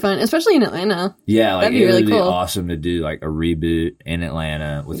 that could be fun, especially in Atlanta. Yeah, like that'd be really would cool. Be awesome to do like a reboot in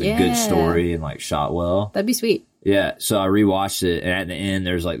Atlanta with a good story and like shot well. That'd be sweet. Yeah, so I rewatched it, and at the end,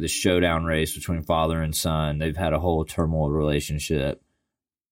 there's like the showdown race between father and son. They've had a whole turmoil relationship,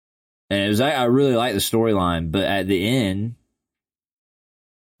 and it was I really like the storyline. But at the end,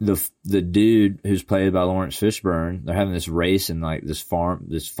 the dude who's played by Lawrence Fishburne, they're having this race in like this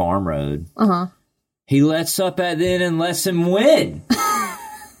farm road. He lets up at the end and lets him win.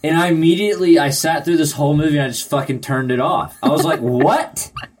 And I sat through this whole movie and I just fucking turned it off. I was like,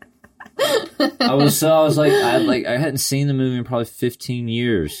 what? I hadn't seen the movie in probably 15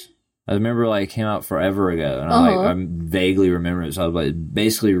 years. I remember like it came out forever ago. And I vaguely remember it. So I was like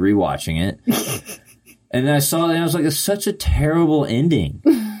basically rewatching it. And then I saw it and I was like, it's such a terrible ending.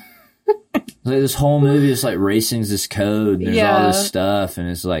 Like this whole movie is like racing's this code and there's all this stuff and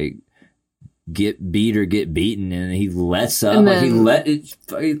it's like get beat or get beaten, and he lets up, like he let it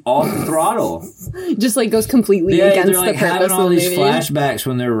off the throttle. Just like goes completely against like the purpose having all of the these movie. Flashbacks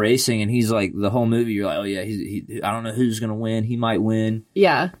when they're racing, and he's like the whole movie. You're like, oh yeah, he I don't know who's gonna win. He might win.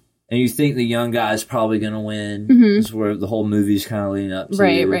 Yeah, and you think the young guy's probably gonna win. That's where the whole movie's kind of leading up to.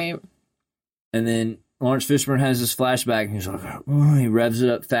 Right. And then Lawrence Fishburne has this flashback, and he's like, oh, he revs it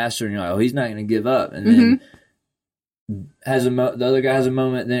up faster, and you're like, oh, he's not gonna give up, and then. The other guy has a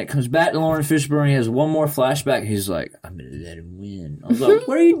moment, then it comes back to Lawrence Fishburne. He has one more flashback. He's like, I'm going to let him win. I was like,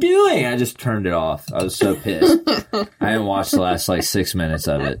 what are you doing? I just turned it off. I was so pissed. I didn't watch the last like 6 minutes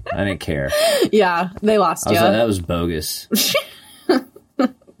of it. I didn't care. Yeah, they lost you. I was like, that was bogus.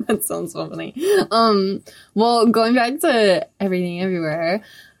 That sounds so funny. Well, going back to Everything Everywhere,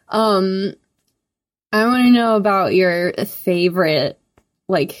 I want to know about your favorite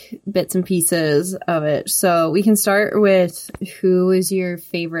like bits and pieces of it. So we can start with who is your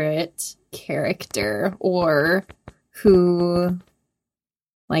favorite character, or who's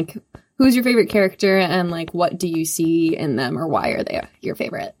your favorite character, and like what do you see in them, or why are they your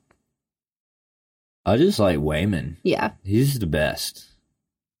favorite? I just like Waymond. Yeah. He's the best.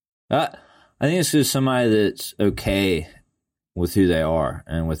 I think it's just somebody that's okay with who they are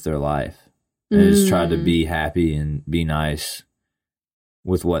and with their life. And just try to be happy and be nice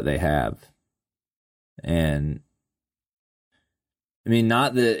with what they have. And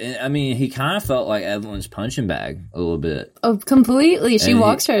he kind of felt like Evelyn's punching bag a little bit. Oh, completely. She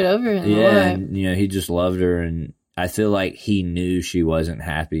walks right over him. Yeah, and, he just loved her, and I feel like he knew she wasn't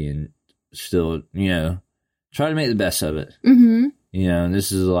happy and still, try to make the best of it. And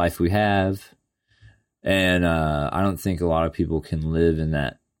this is the life we have. And I don't think a lot of people can live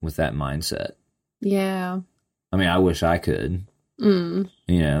with that mindset. Yeah. I mean, I wish I could.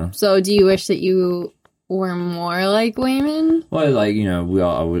 So do you wish that you were more like Waymond? Well, like,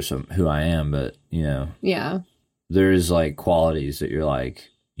 I wish I'm who I am, but, yeah, there is like qualities that you're like,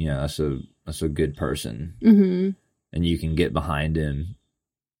 that's a good person. And you can get behind him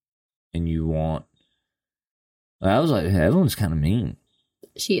and you want. I was like, hey, everyone's kind of mean.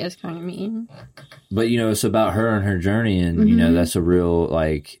 She is kind of mean. But, it's about her and her journey, and, that's a real,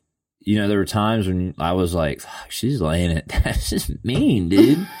 like, there were times when I was like, fuck, she's laying it. That's just mean,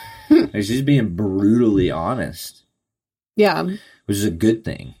 dude. Like, she's being brutally honest. Yeah. Which is a good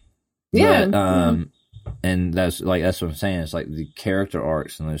thing. Yeah. But, and that's what I'm saying. It's like the character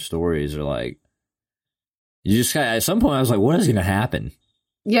arcs in those stories are like, You just at some point I was like, what is going to happen?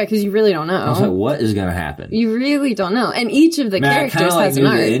 Yeah, because you really don't know. I was like, what is going to happen? You really don't know. And each of the characters has an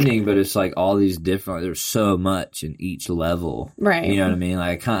arc. The ending, but it's like all these different, there's so much in each level. Right. You know what I mean?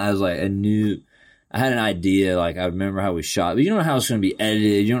 Like, I was like, I had an idea, like, I remember how we shot, but you don't know how it's going to be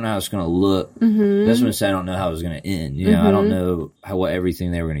edited. You don't know how it's going to look. Mm-hmm. That's when I said I don't know how it was going to end. You know, I don't know what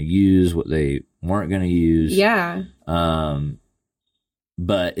everything they were going to use, what they weren't going to use. Yeah. But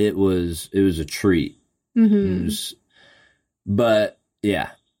it was a treat. Mm-hmm. But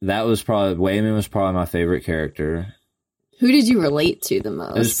yeah, Waymond was probably my favorite character. Who did you relate to the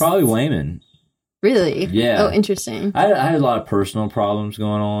most? It was probably Waymond. Really? Yeah. Oh, interesting. I had a lot of personal problems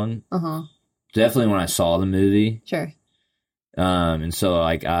going on. Uh-huh. Definitely when I saw the movie. Sure. And so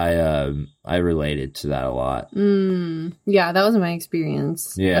like I related to that a lot. Yeah, that was my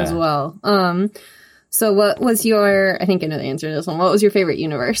experience as well. So what was I think I know the answer to this one. What was your favorite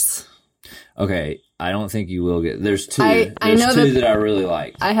universe? Okay, I don't think you will get. There's two. I know two that I really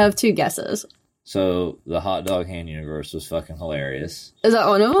liked. I have 2 guesses. So the hot dog hand universe was fucking hilarious. Is that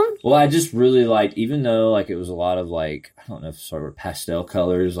one of them? Well, I just really liked, even though like it was a lot of like, I don't know if sort of pastel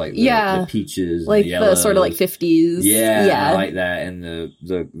colors, like the peaches, like and the yellows. Sort of like 50s. Yeah, I like that, and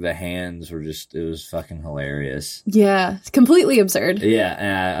the hands were just, it was fucking hilarious. Yeah, it's completely absurd. Yeah,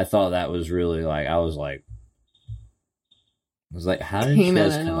 and I thought that was really like, I was like, how did you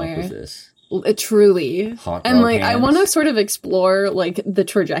guys come up with this? Truly. And like, I want to sort of explore like the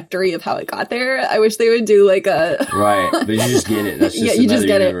trajectory of how it got there. I wish they would do like a right, but you just get it. That's just you just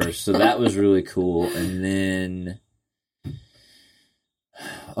get universe. So that was really cool. And then,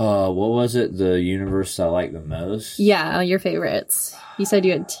 what was it? The universe I like the most? Yeah, your favorites. You said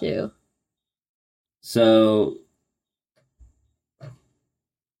you had 2. So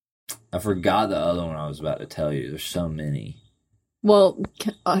I forgot the other one I was about to tell you. There's so many. Well,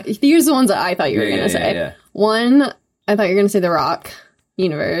 here's the ones that I thought you were going to say. Yeah. One, I thought you were going to say the Rock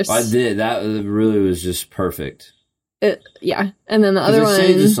universe. I did. That really was just perfect. Yeah. And then the other one...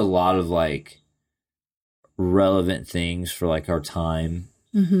 It just a lot of, like, relevant things for, like, our time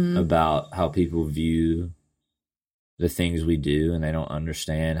about how people view the things we do, and they don't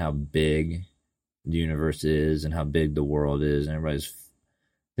understand how big the universe is and how big the world is. And I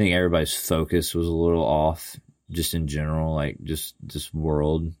think everybody's focus was a little off. Just in general, like just this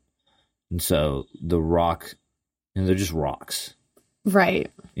world. And so the Rock, they're just rocks.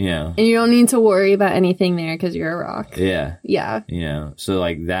 Right. You know. And you don't need to worry about anything there because you're a rock. Yeah. Yeah. You know, so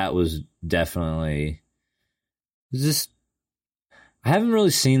like that was definitely just, I haven't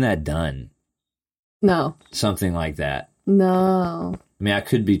really seen that done. No. Something like that. No. I mean, I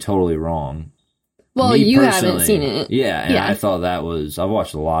could be totally wrong. Well, you haven't seen it. Yeah. And I thought I've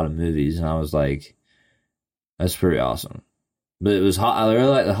watched a lot of movies and I was like, that's pretty awesome. But it was hot. I really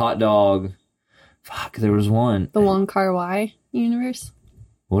like the hot dog. Fuck, there was one. The Wong Kar-wai universe?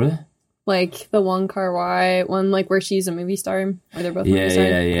 What? Like the Wong Kar-wai one, like where she's a movie star, or they're both movie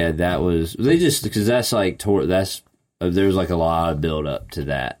stars? Yeah. That was, because that's like, there's like a lot of build up to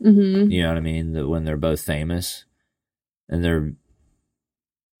that. Mm-hmm. You know what I mean? When they're both famous and they're,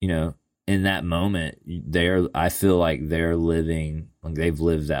 you know, in that moment, I feel like they're living, like they've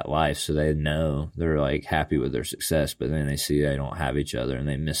lived that life, so they know they're like happy with their success, but then they see they don't have each other and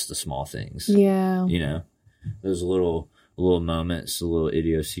they miss the small things. Yeah. You know, those little moments, the little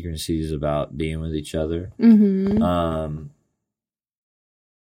idiosyncrasies about being with each other. Mm-hmm.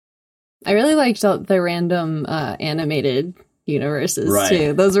 I really liked the random animated universes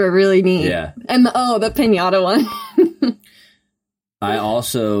too. Those were really neat. Yeah. And the pinata one. I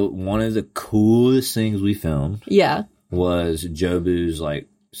also, one of the coolest things we filmed was Jobu's like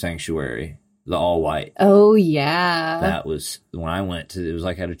sanctuary, the all white. Oh yeah. That was when I went to, it was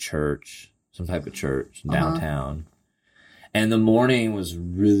like at a church, some type of church downtown. And the morning was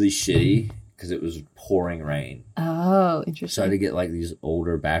really shitty because it was pouring rain. Oh, interesting. So I had to get like these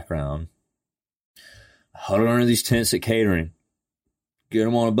older background, huddle under these tents at catering, get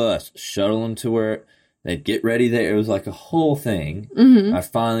them on a bus, shuttle them to where they'd get ready there. It was like a whole thing. Mm-hmm. I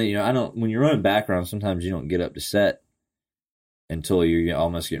finally, when you're running background, sometimes you don't get up to set until you're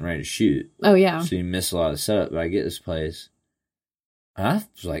almost getting ready to shoot. Oh, yeah. So you miss a lot of the setup. But I get this place, and I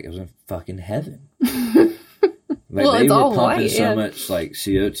was like, it was in fucking heaven. Like well, they it's were all pumping white, so much like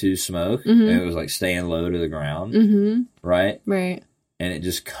CO2 smoke, and it was like staying low to the ground, right? Right. And it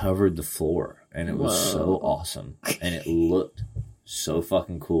just covered the floor, and it was so awesome, and it looked so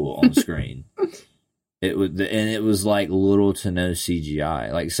fucking cool on the screen. it was like little to no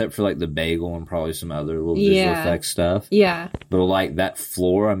CGI, like except for like the bagel and probably some other little visual effects stuff. Yeah. But like that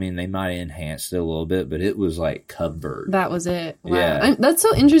floor, I mean, they might have enhanced it a little bit, but it was like covered. That was it. Wow. Yeah. That's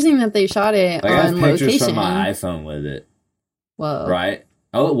so interesting that they shot it like, I have on pictures location. from my iPhone with it. Whoa. Right?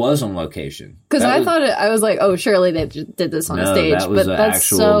 Oh, it was on location. Because I was like, oh, surely they just did this on a stage. That was but that's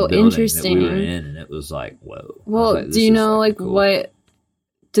so interesting. That we were in, and it was like, whoa. Well, like, do you know, like, cool. what...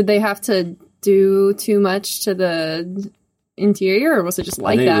 Did they have to do too much to the interior, or was it just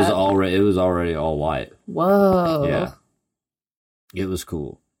like that? It was already all white. Whoa. Yeah. It was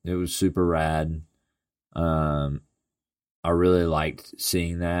cool. It was super rad. I really liked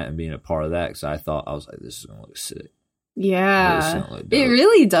seeing that and being a part of that because I was like, this is going to look sick. Yeah. It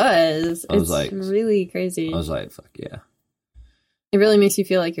really does. It's like, really crazy. I was like, fuck yeah. It really makes you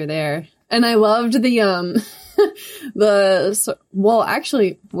feel like you're there. And I loved the,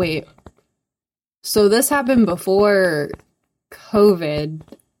 actually, wait. So this happened before COVID,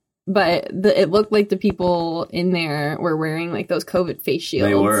 but it looked like the people in there were wearing like those COVID face shields.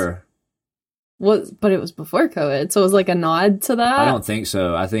 They were. But it was before COVID, so it was like a nod to that? I don't think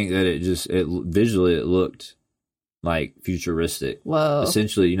so. I think that visually it looked like futuristic. Whoa.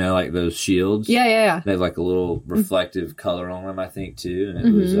 Essentially, you know, like those shields. Yeah. They have like a little reflective color on them, I think, too. And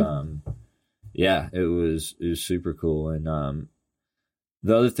it was, it was super cool. And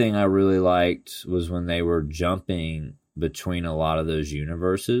the other thing I really liked was when they were jumping between a lot of those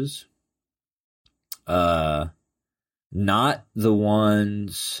universes. Not the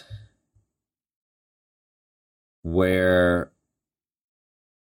ones where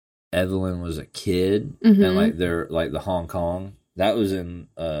Evelyn was a kid and like they're like the Hong Kong. That was in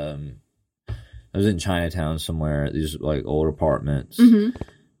Chinatown somewhere. These like old apartments.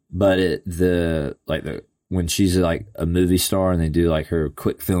 But when she's like a movie star and they do like her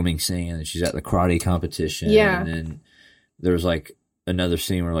quick filming scene and she's at the karate competition. Yeah. And then there's like another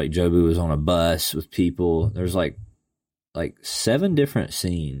scene where like Jobu was on a bus with people. There's like 7 different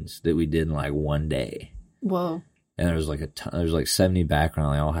scenes that we did in like one day. Whoa. And there was like 70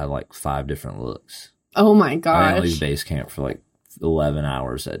 background. They all had like 5 different looks. Oh my gosh. I didn't leave base camp for like 11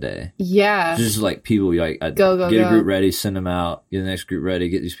 hours that day. Yeah. Just like people, like I'd get a group ready, send them out, get the next group ready,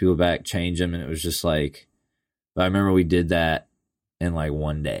 get these people back, change them. And it was just like, I remember we did that in like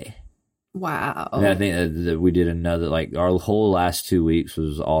one day. Wow. And I think that we did another, like our whole last 2 weeks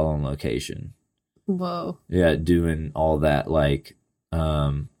was all on location. Whoa. Yeah. Doing all that, like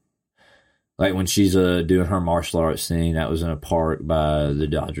when she's doing her martial arts thing, that was in a park by the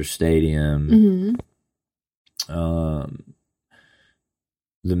Dodger Stadium.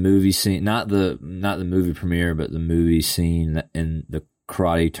 The movie scene, not the movie premiere, but the movie scene in the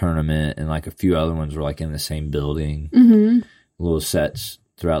karate tournament, and like a few other ones were like in the same building. Little sets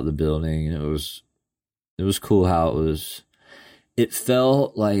throughout the building, and it was cool how it was. It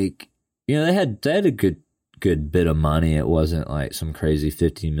felt like, you know, they had a good bit of money. It wasn't like some crazy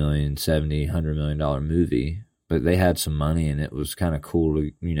 $50 million, $70, $100 million movie, but they had some money, and it was kind of cool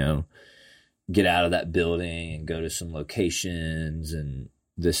to, you know, get out of that building and go to some locations and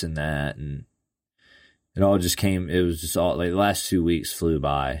this and that. And it all just came, it was just all like the last 2 weeks flew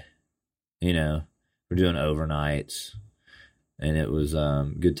by, you know, we're doing overnights, and it was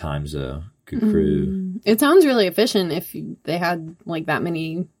good times though, good crew. It sounds really efficient if they had like that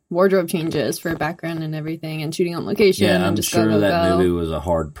many wardrobe changes for background and everything, and shooting on location. Yeah, and I'm just sure that movie was a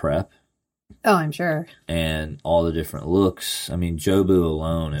hard prep. Oh, I'm sure. And all the different looks. I mean, Jobu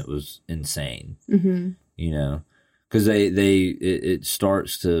alone, it was insane. You know, because it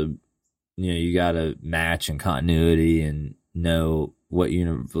starts to, you know, you got to match in continuity and know what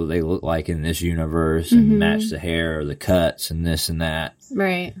they look like in this universe, and match the hair or the cuts and this and that.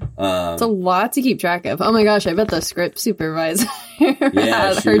 Right. It's a lot to keep track of. Oh my gosh, I bet the script supervisor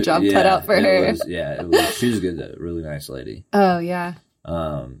had her job cut out for her. She was good, a really nice lady. Oh yeah.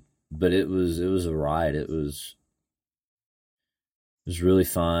 But it was a ride. It was really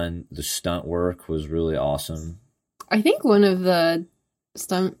fun. The stunt work was really awesome. I think one of the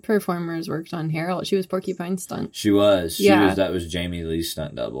stunt performers worked on Harold. She was Porcupine's stunt. She was. That was Jamie Lee's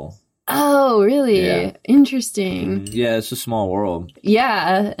stunt double. Oh, really? Yeah. Interesting. Yeah, it's a small world.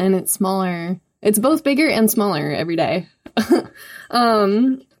 Yeah, and it's smaller. It's both bigger and smaller every day.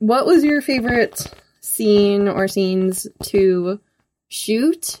 What was your favorite scene or scenes to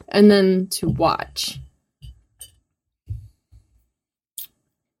shoot and then to watch?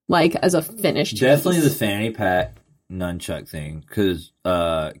 Like as a finished Definitely piece. the fanny pack nunchuck thing, because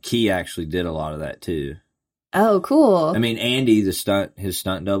Key actually did a lot of that too. Oh, cool. I mean, Andy, his stunt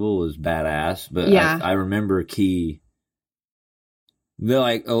double was badass, but yeah. I remember Key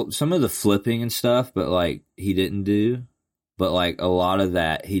like some of the flipping and stuff, but like he didn't do. But like a lot of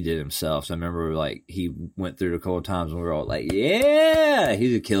that he did himself. So I remember like he went through it a couple of times and we were all like, yeah,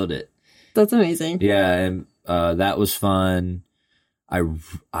 he killed it. That's amazing. Yeah, and that was fun.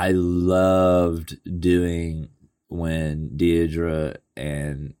 I loved doing when Deidre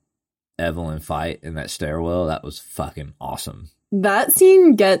and Evelyn fight in that stairwell. That was fucking awesome. That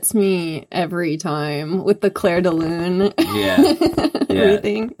scene gets me every time with the Claire de Lune. Yeah.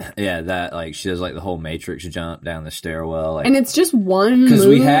 Everything. Yeah, that, like, she does, like, the whole Matrix jump down the stairwell. Like, and it's just one because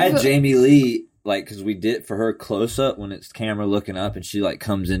move. we had Jamie Lee, like, because we did for her close-up when it's camera looking up and she, like,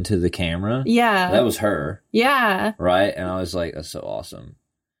 comes into the camera. Yeah. That was her. Yeah. Right? And I was like, that's so awesome.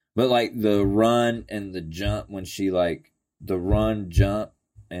 But, like, the run and the jump when she, like, the run, jump,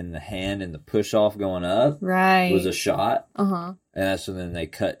 and the hand and the push-off going up was a shot. Uh-huh. And that's when then they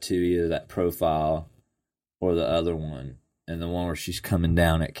cut to either that profile or the other one. And the one where she's coming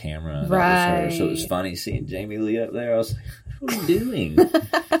down at camera. That was her. So it was funny seeing Jamie Lee up there. I was like, what are you doing?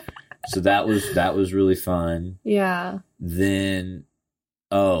 So that was really fun. Yeah. Then,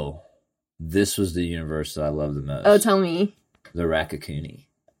 this was the universe that I love the most. Oh, tell me. The Rakakuni.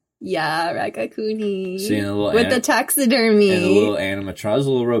 Yeah, Rakakuni. Seeing the little with the taxidermy. And the little animatronic, the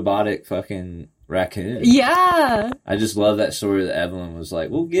little robotic fucking raccoon. Yeah. I just love that story that Evelyn was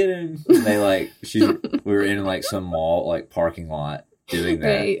like, we'll get him. And they like, we were in like some mall, like parking lot doing that.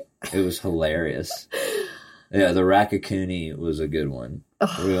 Right. It was hilarious. Yeah, the Rakakuni was a good one.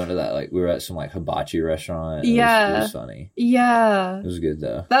 Ugh. We went to that, like, we were at some like hibachi restaurant. It was funny. Yeah. It was good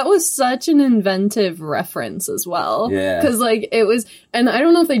though. That was such an inventive reference as well. Yeah. Because like it was, and I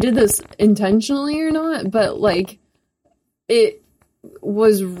don't know if they did this intentionally or not, but like it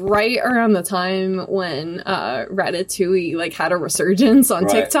was right around the time when Ratatouille like had a resurgence on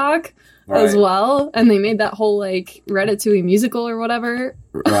TikTok as well, and they made that whole like Ratatouille musical or whatever.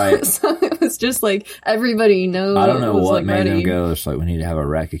 Right. So it was just like everybody knows. I don't know what like, made them go. It's like we need to have a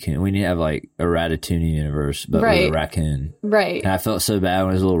raccoon. We need to have like a Ratatouille universe, but with a raccoon. Right. And I felt so bad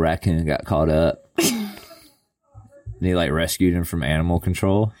when his little raccoon got caught up. And he like rescued him from animal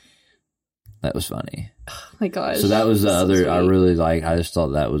control. That was funny. Oh my gosh. So that was the other. I really like. I just thought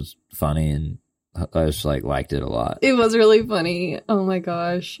that was funny, and I just like liked it a lot. It was really funny. Oh my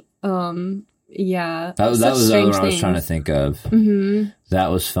gosh. Yeah. That was the other one I was trying to think of. Mm-hmm. That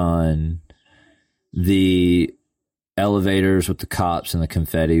was fun. The elevators with the cops and the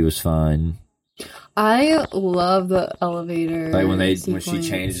confetti was fun. I love the elevator. Like when she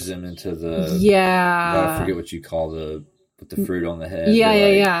changes them into the I forget what you call with the fruit on the head.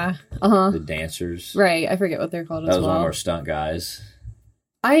 Yeah. The dancers. Right. I forget what they're called as well. That was one of our stunt guys.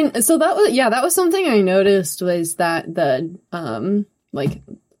 That was something I noticed was that the like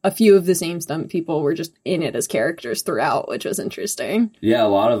a few of the same stunt people were just in it as characters throughout, which was interesting. Yeah, a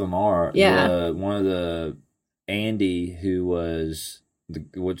lot of them are. Yeah. One of the Andy, who was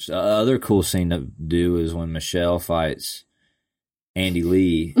which other cool scene to do is when Michelle fights Andy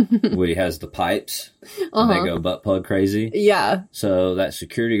Lee, where he has the pipes and they go butt plug crazy. Yeah. So that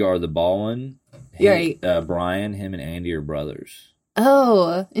security guard, the ball one, Brian, him and Andy are brothers.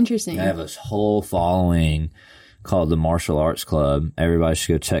 Oh, interesting. They have this whole following called the Martial Arts Club. Everybody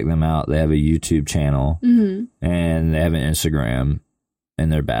should go check them out. They have a YouTube channel and they have an Instagram,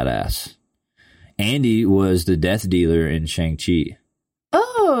 and they're badass. Andy was the death dealer in Shang-Chi.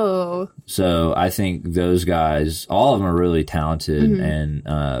 Oh. So I think those guys, all of them are really talented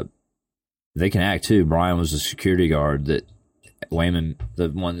and they can act too. Brian was the security guard that Wayman, the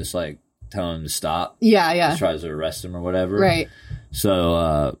one that's like telling him to stop. Yeah. Tries to arrest him or whatever. Right.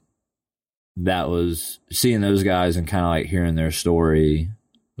 So that was seeing those guys and kind of like hearing their story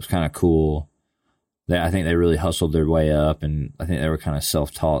was kind of cool. I think they really hustled their way up, and I think they were kind of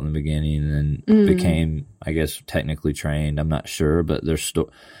self-taught in the beginning and then became, I guess, technically trained. I'm not sure, but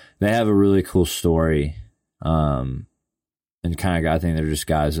they have a really cool story. And kind of, I think they're just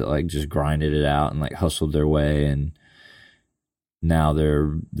guys that like just grinded it out and like hustled their way, and now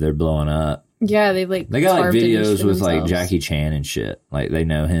they're blowing up. Yeah, they got like videos with like Jackie Chan and shit. Like they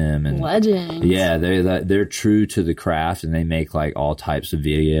know him and legend. Yeah, they're true to the craft, and they make like all types of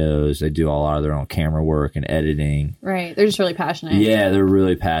videos. They do a lot of their own camera work and editing. Right, they're just really passionate. Yeah, they're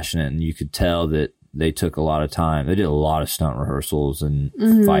really passionate, and you could tell that they took a lot of time. They did a lot of stunt rehearsals and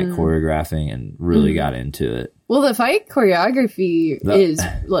fight choreographing, and really got into it. Well, the fight choreography is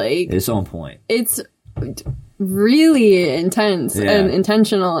like it's on point. It's really intense and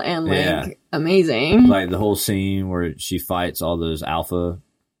intentional and like amazing. Like the whole scene where she fights all those alpha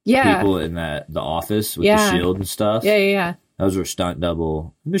people in the office with the shield and stuff. Yeah. Those were stunt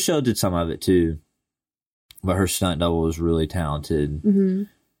double. Michelle did some of it too. but her stunt double was really talented. Mm-hmm.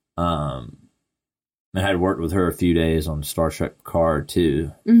 I had worked with her a few days on Star Trek Picard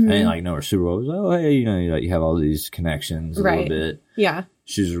too. Mm-hmm. I didn't like know her super well. I was like, oh hey, you have all these connections a little bit. Yeah.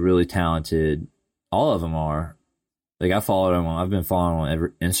 She's really talented. All of them are. Like I followed them I've been following them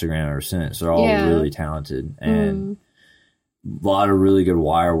on Instagram ever since. They're all really talented and a lot of really good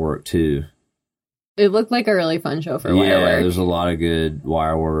wire work too. It looked like a really fun show for wire work. There's a lot of good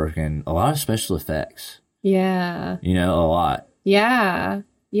wire work and a lot of special effects. Yeah. A lot. Yeah.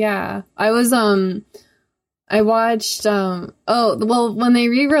 Yeah. I was, I watched, when they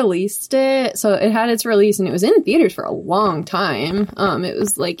re-released it, so it had its release and it was in theaters for a long time. It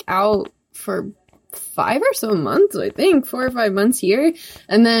was like out for 5 or so months, I think, 4 or 5 months here.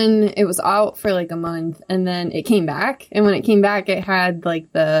 And then it was out for like a month and then it came back. And when it came back, it had like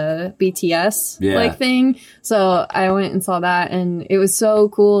the BTS like thing. So I went and saw that and it was so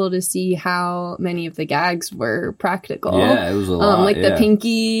cool to see how many of the gags were practical. Yeah, it was a lot. Like the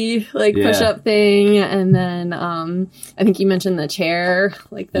pinky, like push up thing. And then, I think you mentioned the chair,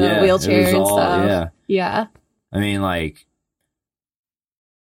 like the wheelchair and stuff. Yeah. Yeah. I mean, like,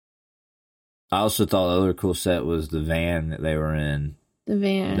 I also thought the other cool set was the van that they were in. The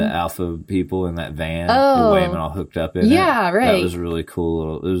van. The Alpha people in that van. Oh. The Wayman all hooked up in it. Yeah, right. That was really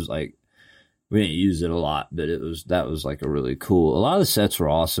cool. It was like, we didn't use it a lot, but that was like a really cool. A lot of the sets were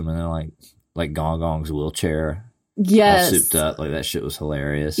awesome. And then like Gong Gong's wheelchair. Yes. All souped up. Like that shit was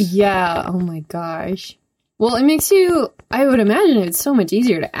hilarious. Yeah. Oh my gosh. Well, it makes you, I would imagine it's so much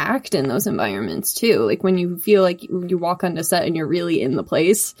easier to act in those environments too. Like when you feel like you walk onto set and you're really in the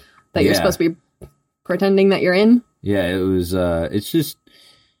place that you're supposed to be pretending that you're in. Yeah, it was, it's just,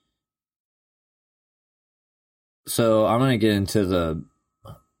 so I'm going to get into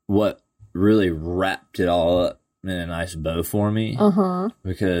what really wrapped it all up in a nice bow for me.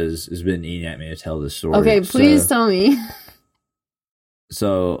 Because it's been eating at me to tell this story. Okay, please tell me.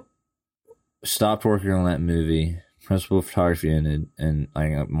 So, stopped working on that movie. Principal photography ended in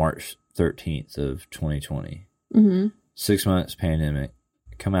like March 13th of 2020. 6 months pandemic.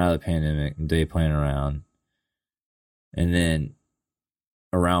 Come out of the pandemic, day playing around. And then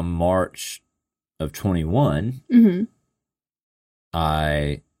around March of 21,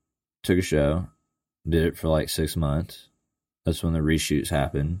 I took a show, did it for like 6 months. That's when the reshoots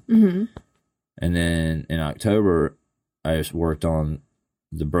happened. And then in October, I just worked on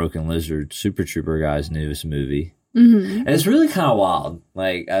the Broken Lizard Super Trooper guy's newest movie. And it's really kind of wild.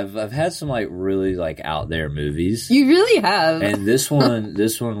 Like I've had some like really like out there movies. You really have. And this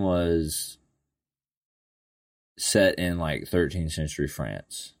one was set in like 13th century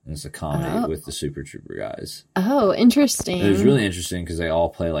France. And it's a comedy with the Super Trooper guys. Oh, interesting. It was really interesting because they all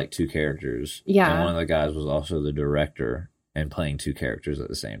play like two characters. Yeah. And one of the guys was also the director and playing two characters at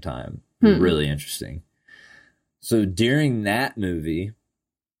the same time. Really interesting. So during that movie,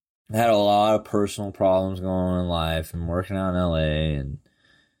 I had a lot of personal problems going on in life and working out in LA and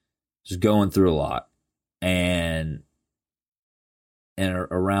just going through a lot. And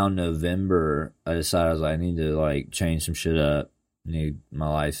around November, I decided I was like, I need to like change some shit up. My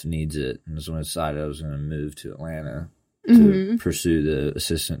life needs it. And so I decided I was going to move to Atlanta to pursue the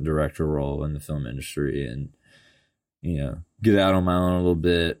assistant director role in the film industry and, get out on my own a little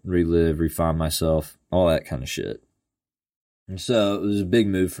bit, relive, refine myself, all that kind of shit. And so it was a big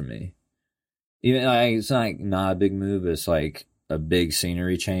move for me. Even like it's not a big move, but it's like a big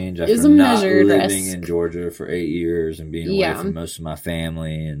scenery change after not living in Georgia for 8 years and being away from most of my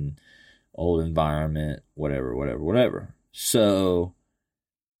family and old environment, whatever. So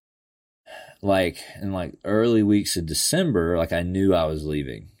like in like early weeks of December, like I knew I was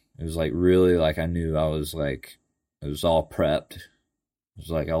leaving. It was like really like I knew I was like, it was all prepped. It was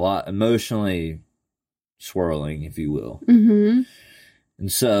like a lot emotionally swirling, if you will. And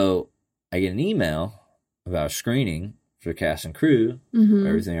so I get an email about a screening for cast and crew of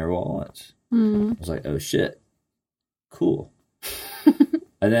Everything Everywhere All at Once. I was like, oh shit, cool.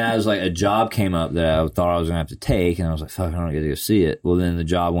 And then I was like, a job came up that I thought I was going to have to take, and I was like, fuck, I don't get to go see it. Well, then the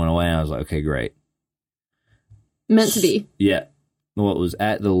job went away, and I was like, okay, great. Meant to be. Yeah. Well, it was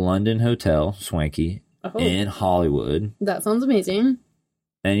at the London Hotel, Swanky, in Hollywood. That sounds amazing.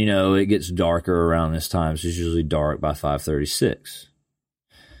 And, it gets darker around this time, so it's usually dark by 5:36.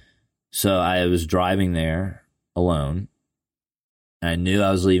 So I was driving there alone, and I knew I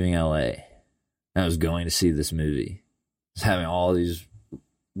was leaving LA, and I was going to see this movie. I was having all these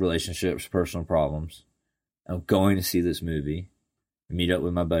relationships, personal problems. I'm going to see this movie, meet up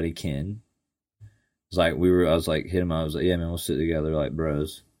with my buddy Ken. I was like, hit him up. I was like, yeah, man, we'll sit together like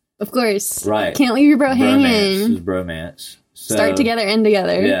bros. Of course. Right. Can't leave your bro hanging. This is bromance. So, start together, end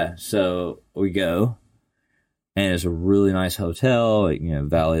together. Yeah. So we go. And it's a really nice hotel, like, you know,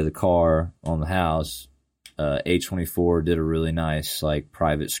 valet the car on the house. A24 did a really nice, like,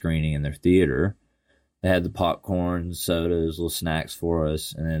 private screening in their theater. They had the popcorn, sodas, little snacks for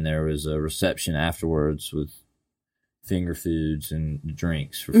us, and then there was a reception afterwards with finger foods and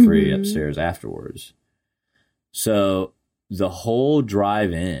drinks for free upstairs afterwards. So the whole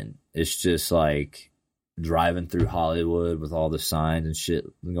drive in, it's just like driving through Hollywood with all the signs and shit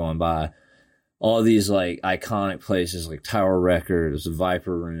going by. All these like iconic places like Tower Records, the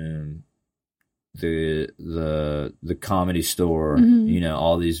Viper Room, the Comedy Store, you know,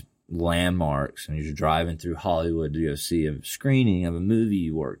 all these landmarks, and you're driving through Hollywood to go see a screening of a movie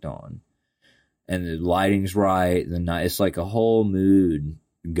you worked on. And the lighting's right, the night, it's like a whole mood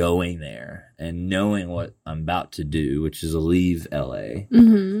going there and knowing what I'm about to do, which is leave LA.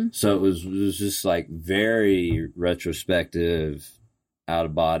 So it was just like very retrospective, out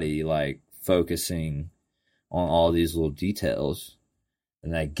of body, like focusing on all these little details.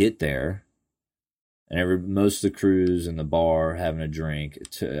 And I get there, and most of the crews in the bar having a drink.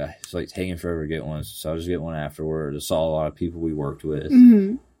 It's like taking forever to get one, so I just get one afterward. I saw a lot of people we worked with.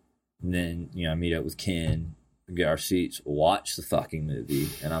 And then, you know, I meet up with Ken, get our seats, watch the fucking movie,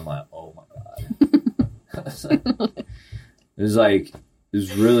 and I'm like, oh my God. It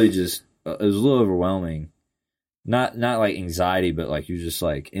was really just, it was a little overwhelming. Not like anxiety, but like you're just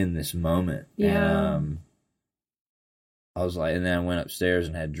like in this moment. Yeah. And I was like, and then I went upstairs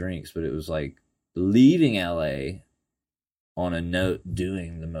and had drinks, but it was like leaving LA on a note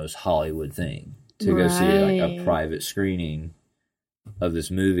doing the most Hollywood thing to go see like a private screening of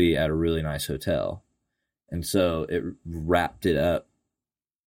this movie at a really nice hotel. And so it wrapped it up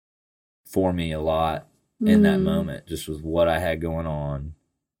for me a lot in that moment, just with what I had going on,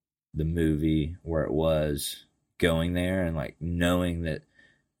 the movie, where it was, going there, and like knowing that it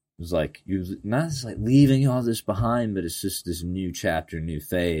was like, you're not just like leaving all this behind, but it's just this new chapter, new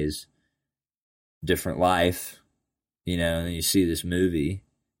phase, different life, you know. And then you see this movie,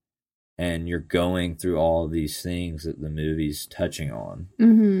 and you're going through all of these things that the movie's touching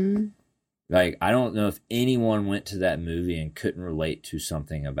on. Like, I don't know if anyone went to that movie and couldn't relate to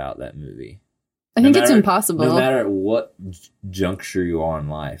something about that movie. I think it's impossible. No matter at what juncture you are in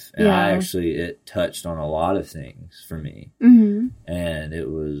life. And it touched on a lot of things for me. And it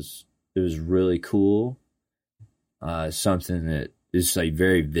was really cool. Something that is like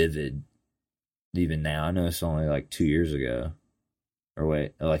very vivid even now. I know it's only like 2 years ago. Or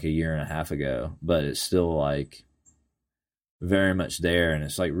wait, like a year and a half ago. But it's still like very much there. And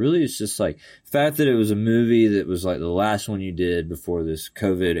it's like, really, it's just like the fact that it was a movie that was like the last one you did before this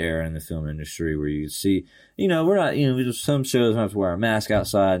COVID era in the film industry, where you see, you know, we're not, you know, some shows don't have to wear a mask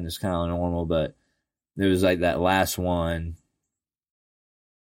outside and it's kind of normal, but it was like that last one.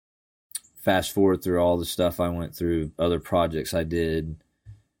 Fast forward through all the stuff I went through, other projects I did,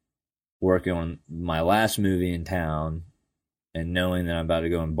 working on my last movie in town, and knowing that I'm about to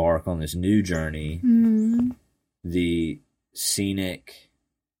go embark on this new journey, the scenic,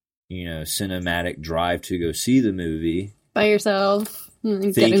 you know, cinematic drive to go see the movie by yourself,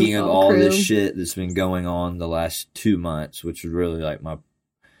 thinking of all this shit that's been going on the last 2 months, which was really like my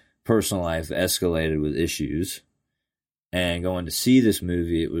personal life escalated with issues, and going to see this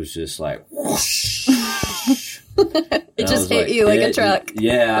movie, it was just like whoosh. It just hit you like a truck.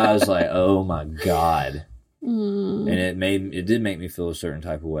 Yeah, I was like, oh my God. And it did make me feel a certain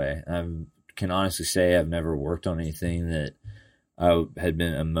type of way. I can honestly say I've never worked on anything that I had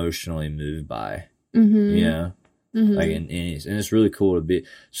been emotionally moved by, you know, like and it's really cool to be.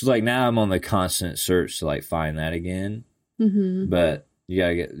 So like now I'm on the constant search to like find that again. But you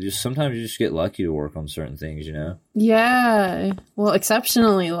gotta sometimes you just get lucky to work on certain things, you know? Yeah. Well,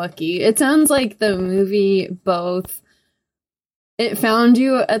 exceptionally lucky. It sounds like the movie it found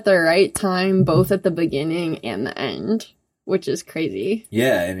you at the right time, both at the beginning and the end, which is crazy.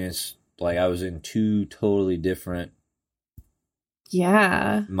 Yeah, and it's like I was in two totally different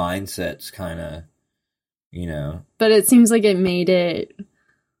mindsets, kind of, you know. But it seems like it made it...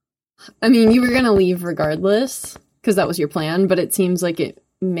 I mean, you were going to leave regardless, because that was your plan, but it seems like it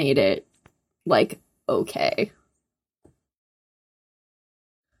made it, like, okay.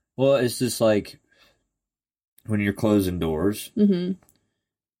 Well, it's just like when you're closing doors,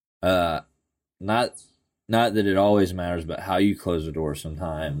 not that it always matters, but how you close a door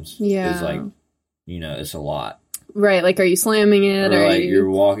sometimes is like, you know, it's a lot. Right, like, are you slamming it? Or like you're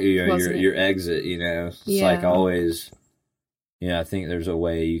walking, you know, your exit, you know. It's like always, you know, I think there's a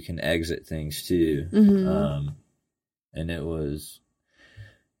way you can exit things too. And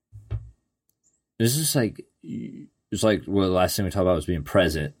it's just like, it's like, well, the last thing we talked about was being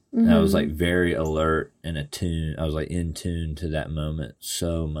present. Mm-hmm. And I was like very alert and attuned. I was like in tune to that moment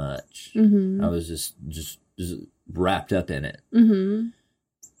so much. Mm-hmm. I was just wrapped up in it. Mm-hmm.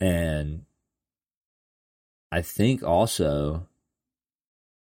 And I think also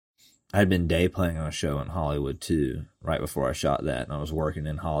I'd been day playing on a show in Hollywood too, right before I shot that. And I was working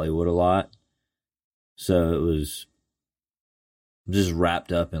in Hollywood a lot. So it was just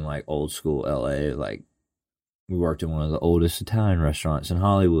wrapped up in like old school LA. Like we worked in one of the oldest Italian restaurants in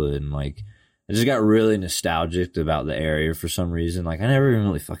Hollywood. And like I just got really nostalgic about the area for some reason. Like I never even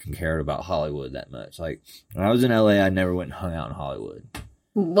really fucking cared about Hollywood that much. Like when I was in LA, I never went and hung out in Hollywood.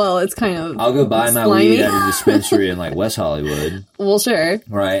 Well, it's kind of I'll go buy my slimy. weed at a dispensary in like West Hollywood. Well, sure.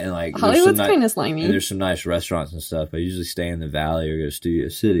 Right, and like Hollywood's kind of slimy. And there's some nice restaurants and stuff. I usually stay in the Valley or go to Studio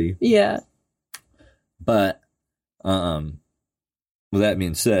City. Yeah. But, with that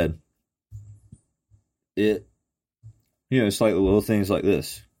being said, it's like the little things like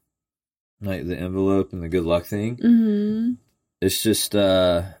this, like the envelope and the good luck thing. Mm-hmm. It's just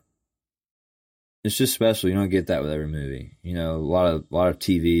special. You don't get that with every movie. You know, a lot of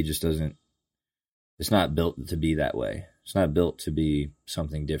TV just doesn't. It's not built to be that way. It's not built to be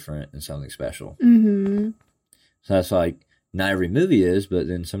something different and something special. Mm-hmm. So that's like not every movie is, but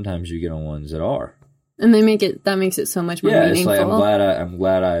then sometimes you get on ones that are. And that makes it so much more meaningful. It's like I'm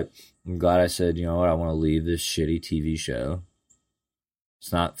glad I said, you know what, I want to leave this shitty TV show.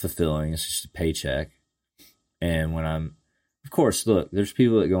 It's not fulfilling. It's just a paycheck. And when of course, look, there's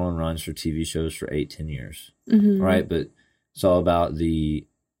people that go on runs for TV shows for 8-10 years, mm-hmm. right? But it's all about the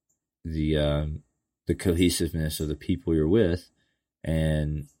cohesiveness of the people you're with.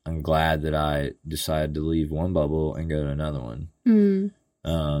 And I'm glad that I decided to leave one bubble and go to another one. Mm.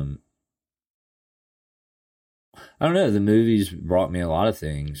 I don't know. The movies brought me a lot of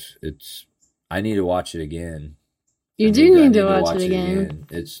things. I need to watch it again. You do need to watch it again.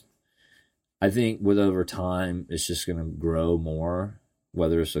 I think with over time, it's just going to grow more,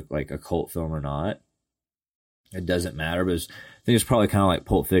 whether it's like a cult film or not. It doesn't matter, but I think it's probably kind of like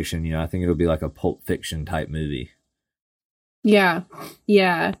Pulp Fiction. You know, I think it'll be like a Pulp Fiction type movie. Yeah.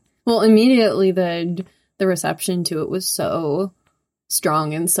 Yeah. Well, immediately the reception to it was so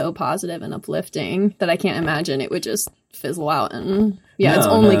strong and so positive and uplifting that I can't imagine it would just fizzle out and it's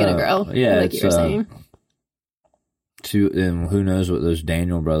only going to grow. Yeah, like you were saying. And who knows what those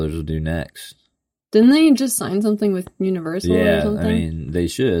Daniel brothers will do next? Didn't they just sign something with Universal or something? I mean, they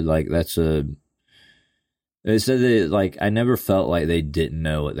should. Like, they said that, like, I never felt like they didn't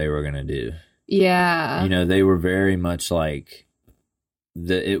know what they were going to do. Yeah. You know, they were very much like,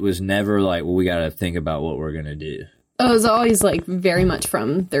 it was never like, well, we got to think about what we're going to do. Oh, it was always, like, very much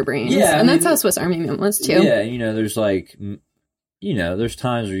from their brains. Yeah. And that's how Swiss Army Man was, too. Yeah, you know, there's like, there's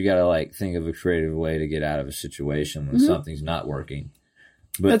times where you got to, like, think of a creative way to get out of a situation when something's not working.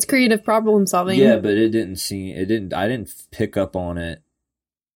 But that's creative problem solving. Yeah, but I didn't pick up on it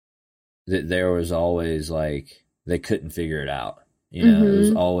that there was always, like, they couldn't figure it out. You know, it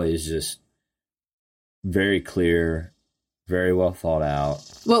was always just very clear, very well thought out.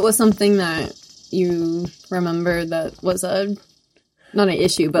 What was something that you remember that was not an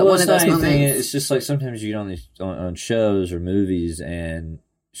issue, but one of those moments? It's just like sometimes you get on shows or movies and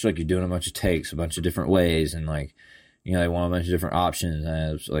it's like you're doing a bunch of takes, a bunch of different ways, and like, you know, they want a bunch of different options,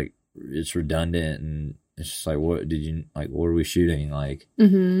 and it's like it's redundant, and it's just like, what are we shooting? Like,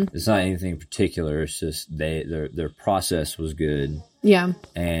 it's not anything particular. It's just their process was good. Yeah,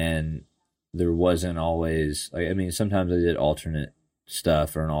 and there wasn't always like, I mean, sometimes they did alternate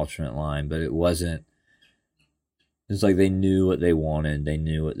stuff or an alternate line, but it wasn't. It's like they knew what they wanted, they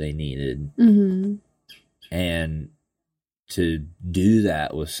knew what they needed, and to do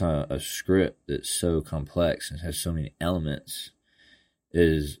that with a script that's so complex and has so many elements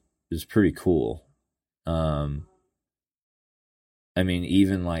is pretty cool. I mean,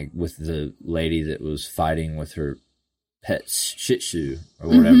 even like with the lady that was fighting with her pet Shih Tzu or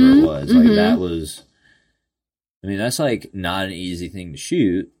whatever it was, like that was, I mean, that's like not an easy thing to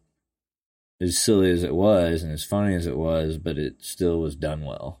shoot, as silly as it was and as funny as it was, but it still was done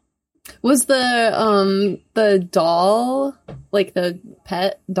well. Was the doll, like the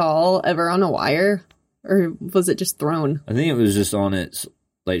pet doll, ever on a wire, or was it just thrown? I think it was just on its,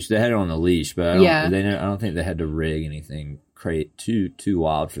 like, they had it on a leash, but I don't think they had to rig anything too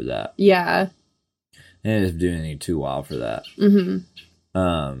wild for that. Yeah, they didn't do anything too wild for that.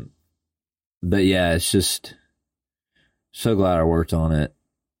 But yeah, it's just so glad I worked on it.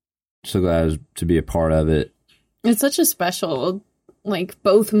 So glad to be a part of it. It's such a special, like,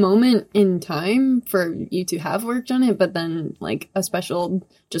 both moment in time for you to have worked on it, but then, like, a special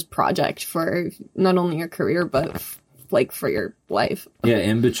just project for not only your career, but like for your life. Yeah,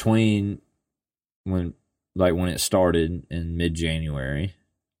 in between when it started in mid-January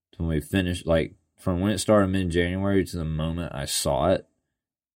to when we finished, like from when it started mid-January to the moment I saw it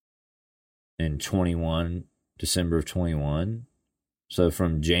in December of 21. So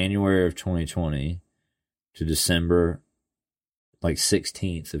from January of 2020 to December, like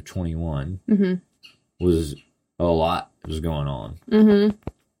 16th of 21, was a lot was going on.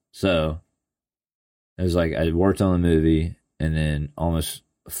 So it was like I worked on the movie, and then almost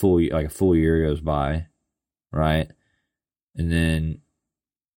a full year goes by, right? And then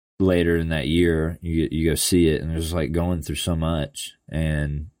later in that year, you go see it, and there's like going through so much,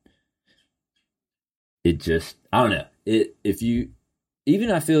 and it just, I don't know.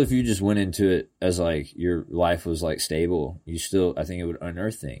 I feel if you just went into it as like your life was like stable, I think it would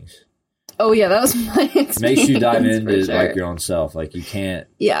unearth things. Oh yeah, that was my experience. It makes you dive into like your own self. Like you can't.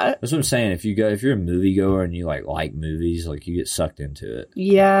 Yeah. That's what I'm saying. If you're a moviegoer and you like movies, like you get sucked into it.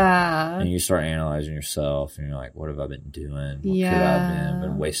 Yeah. And you start analyzing yourself, and you're like, what have I been doing? What could I have been? I've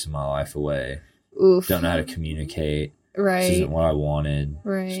been wasting my life away. Oof. Don't know how to communicate. Right. This isn't what I wanted.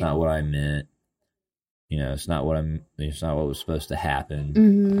 Right. It's not what I meant. It's not what was supposed to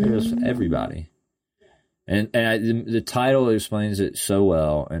happen. It was for everybody. And the title explains it so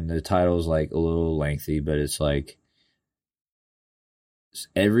well, and the title is like a little lengthy, but it's like it's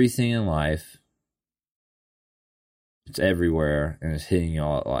everything in life. It's everywhere, and it's hitting you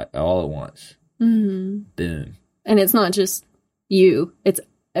all at once. Boom. And it's not just you; it's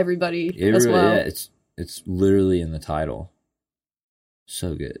everybody as well. Yeah, it's literally in the title.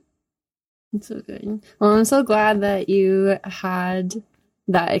 So good. It's so good. Well, I'm so glad that you had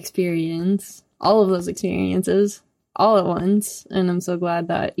that experience. All of those experiences all at once, and I'm so glad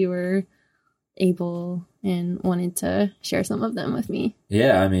that you were able and wanted to share some of them with me.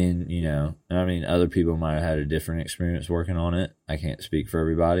 Yeah, I mean, other people might have had a different experience working on it. I can't speak for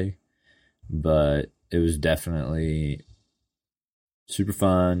everybody, but it was definitely super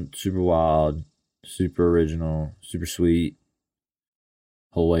fun, super wild, super original, super sweet,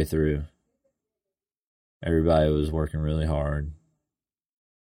 whole way through. Everybody was working really hard.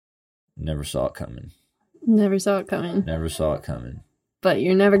 Never saw it coming. Never saw it coming. Never saw it coming. But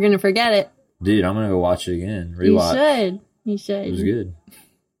you're never going to forget it. Dude, I'm going to go watch it again. Rewatch. You should. It was good.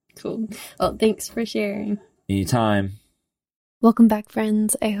 Cool. Well, thanks for sharing. Anytime. Welcome back,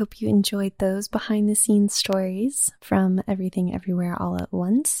 friends. I hope you enjoyed those behind-the-scenes stories from Everything Everywhere All at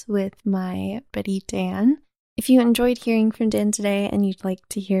Once with my buddy Dan. If you enjoyed hearing from Dan today and you'd like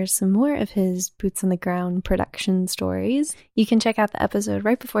to hear some more of his boots-on-the-ground production stories, you can check out the episode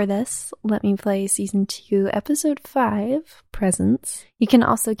right before this, Let Me Play Season 2, Episode 5, Presents. You can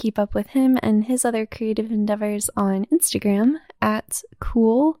also keep up with him and his other creative endeavors on Instagram at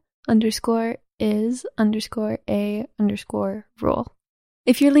cool_is_a_rule.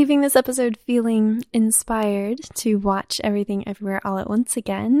 If you're leaving this episode feeling inspired to watch Everything Everywhere All at Once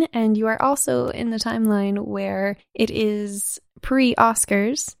again, and you are also in the timeline where it is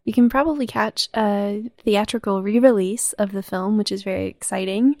pre-Oscars, you can probably catch a theatrical re-release of the film, which is very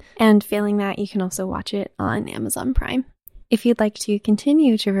exciting. And failing that, you can also watch it on Amazon Prime. If you'd like to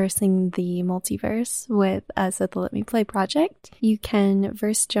continue traversing the multiverse with us at the Let Me Play project, you can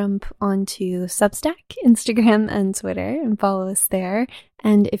verse jump onto Substack, Instagram, and Twitter and follow us there.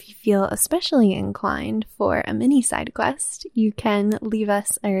 And if you feel especially inclined for a mini side quest, you can leave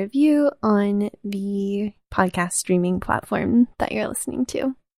us a review on the podcast streaming platform that you're listening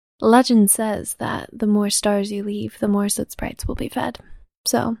to. Legend says that the more stars you leave, the more soot sprites will be fed.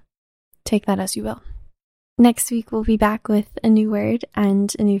 So take that as you will. Next week, we'll be back with a new word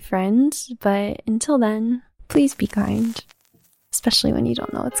and a new friend, but until then, please be kind, especially when you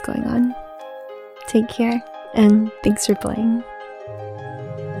don't know what's going on. Take care, and thanks for playing.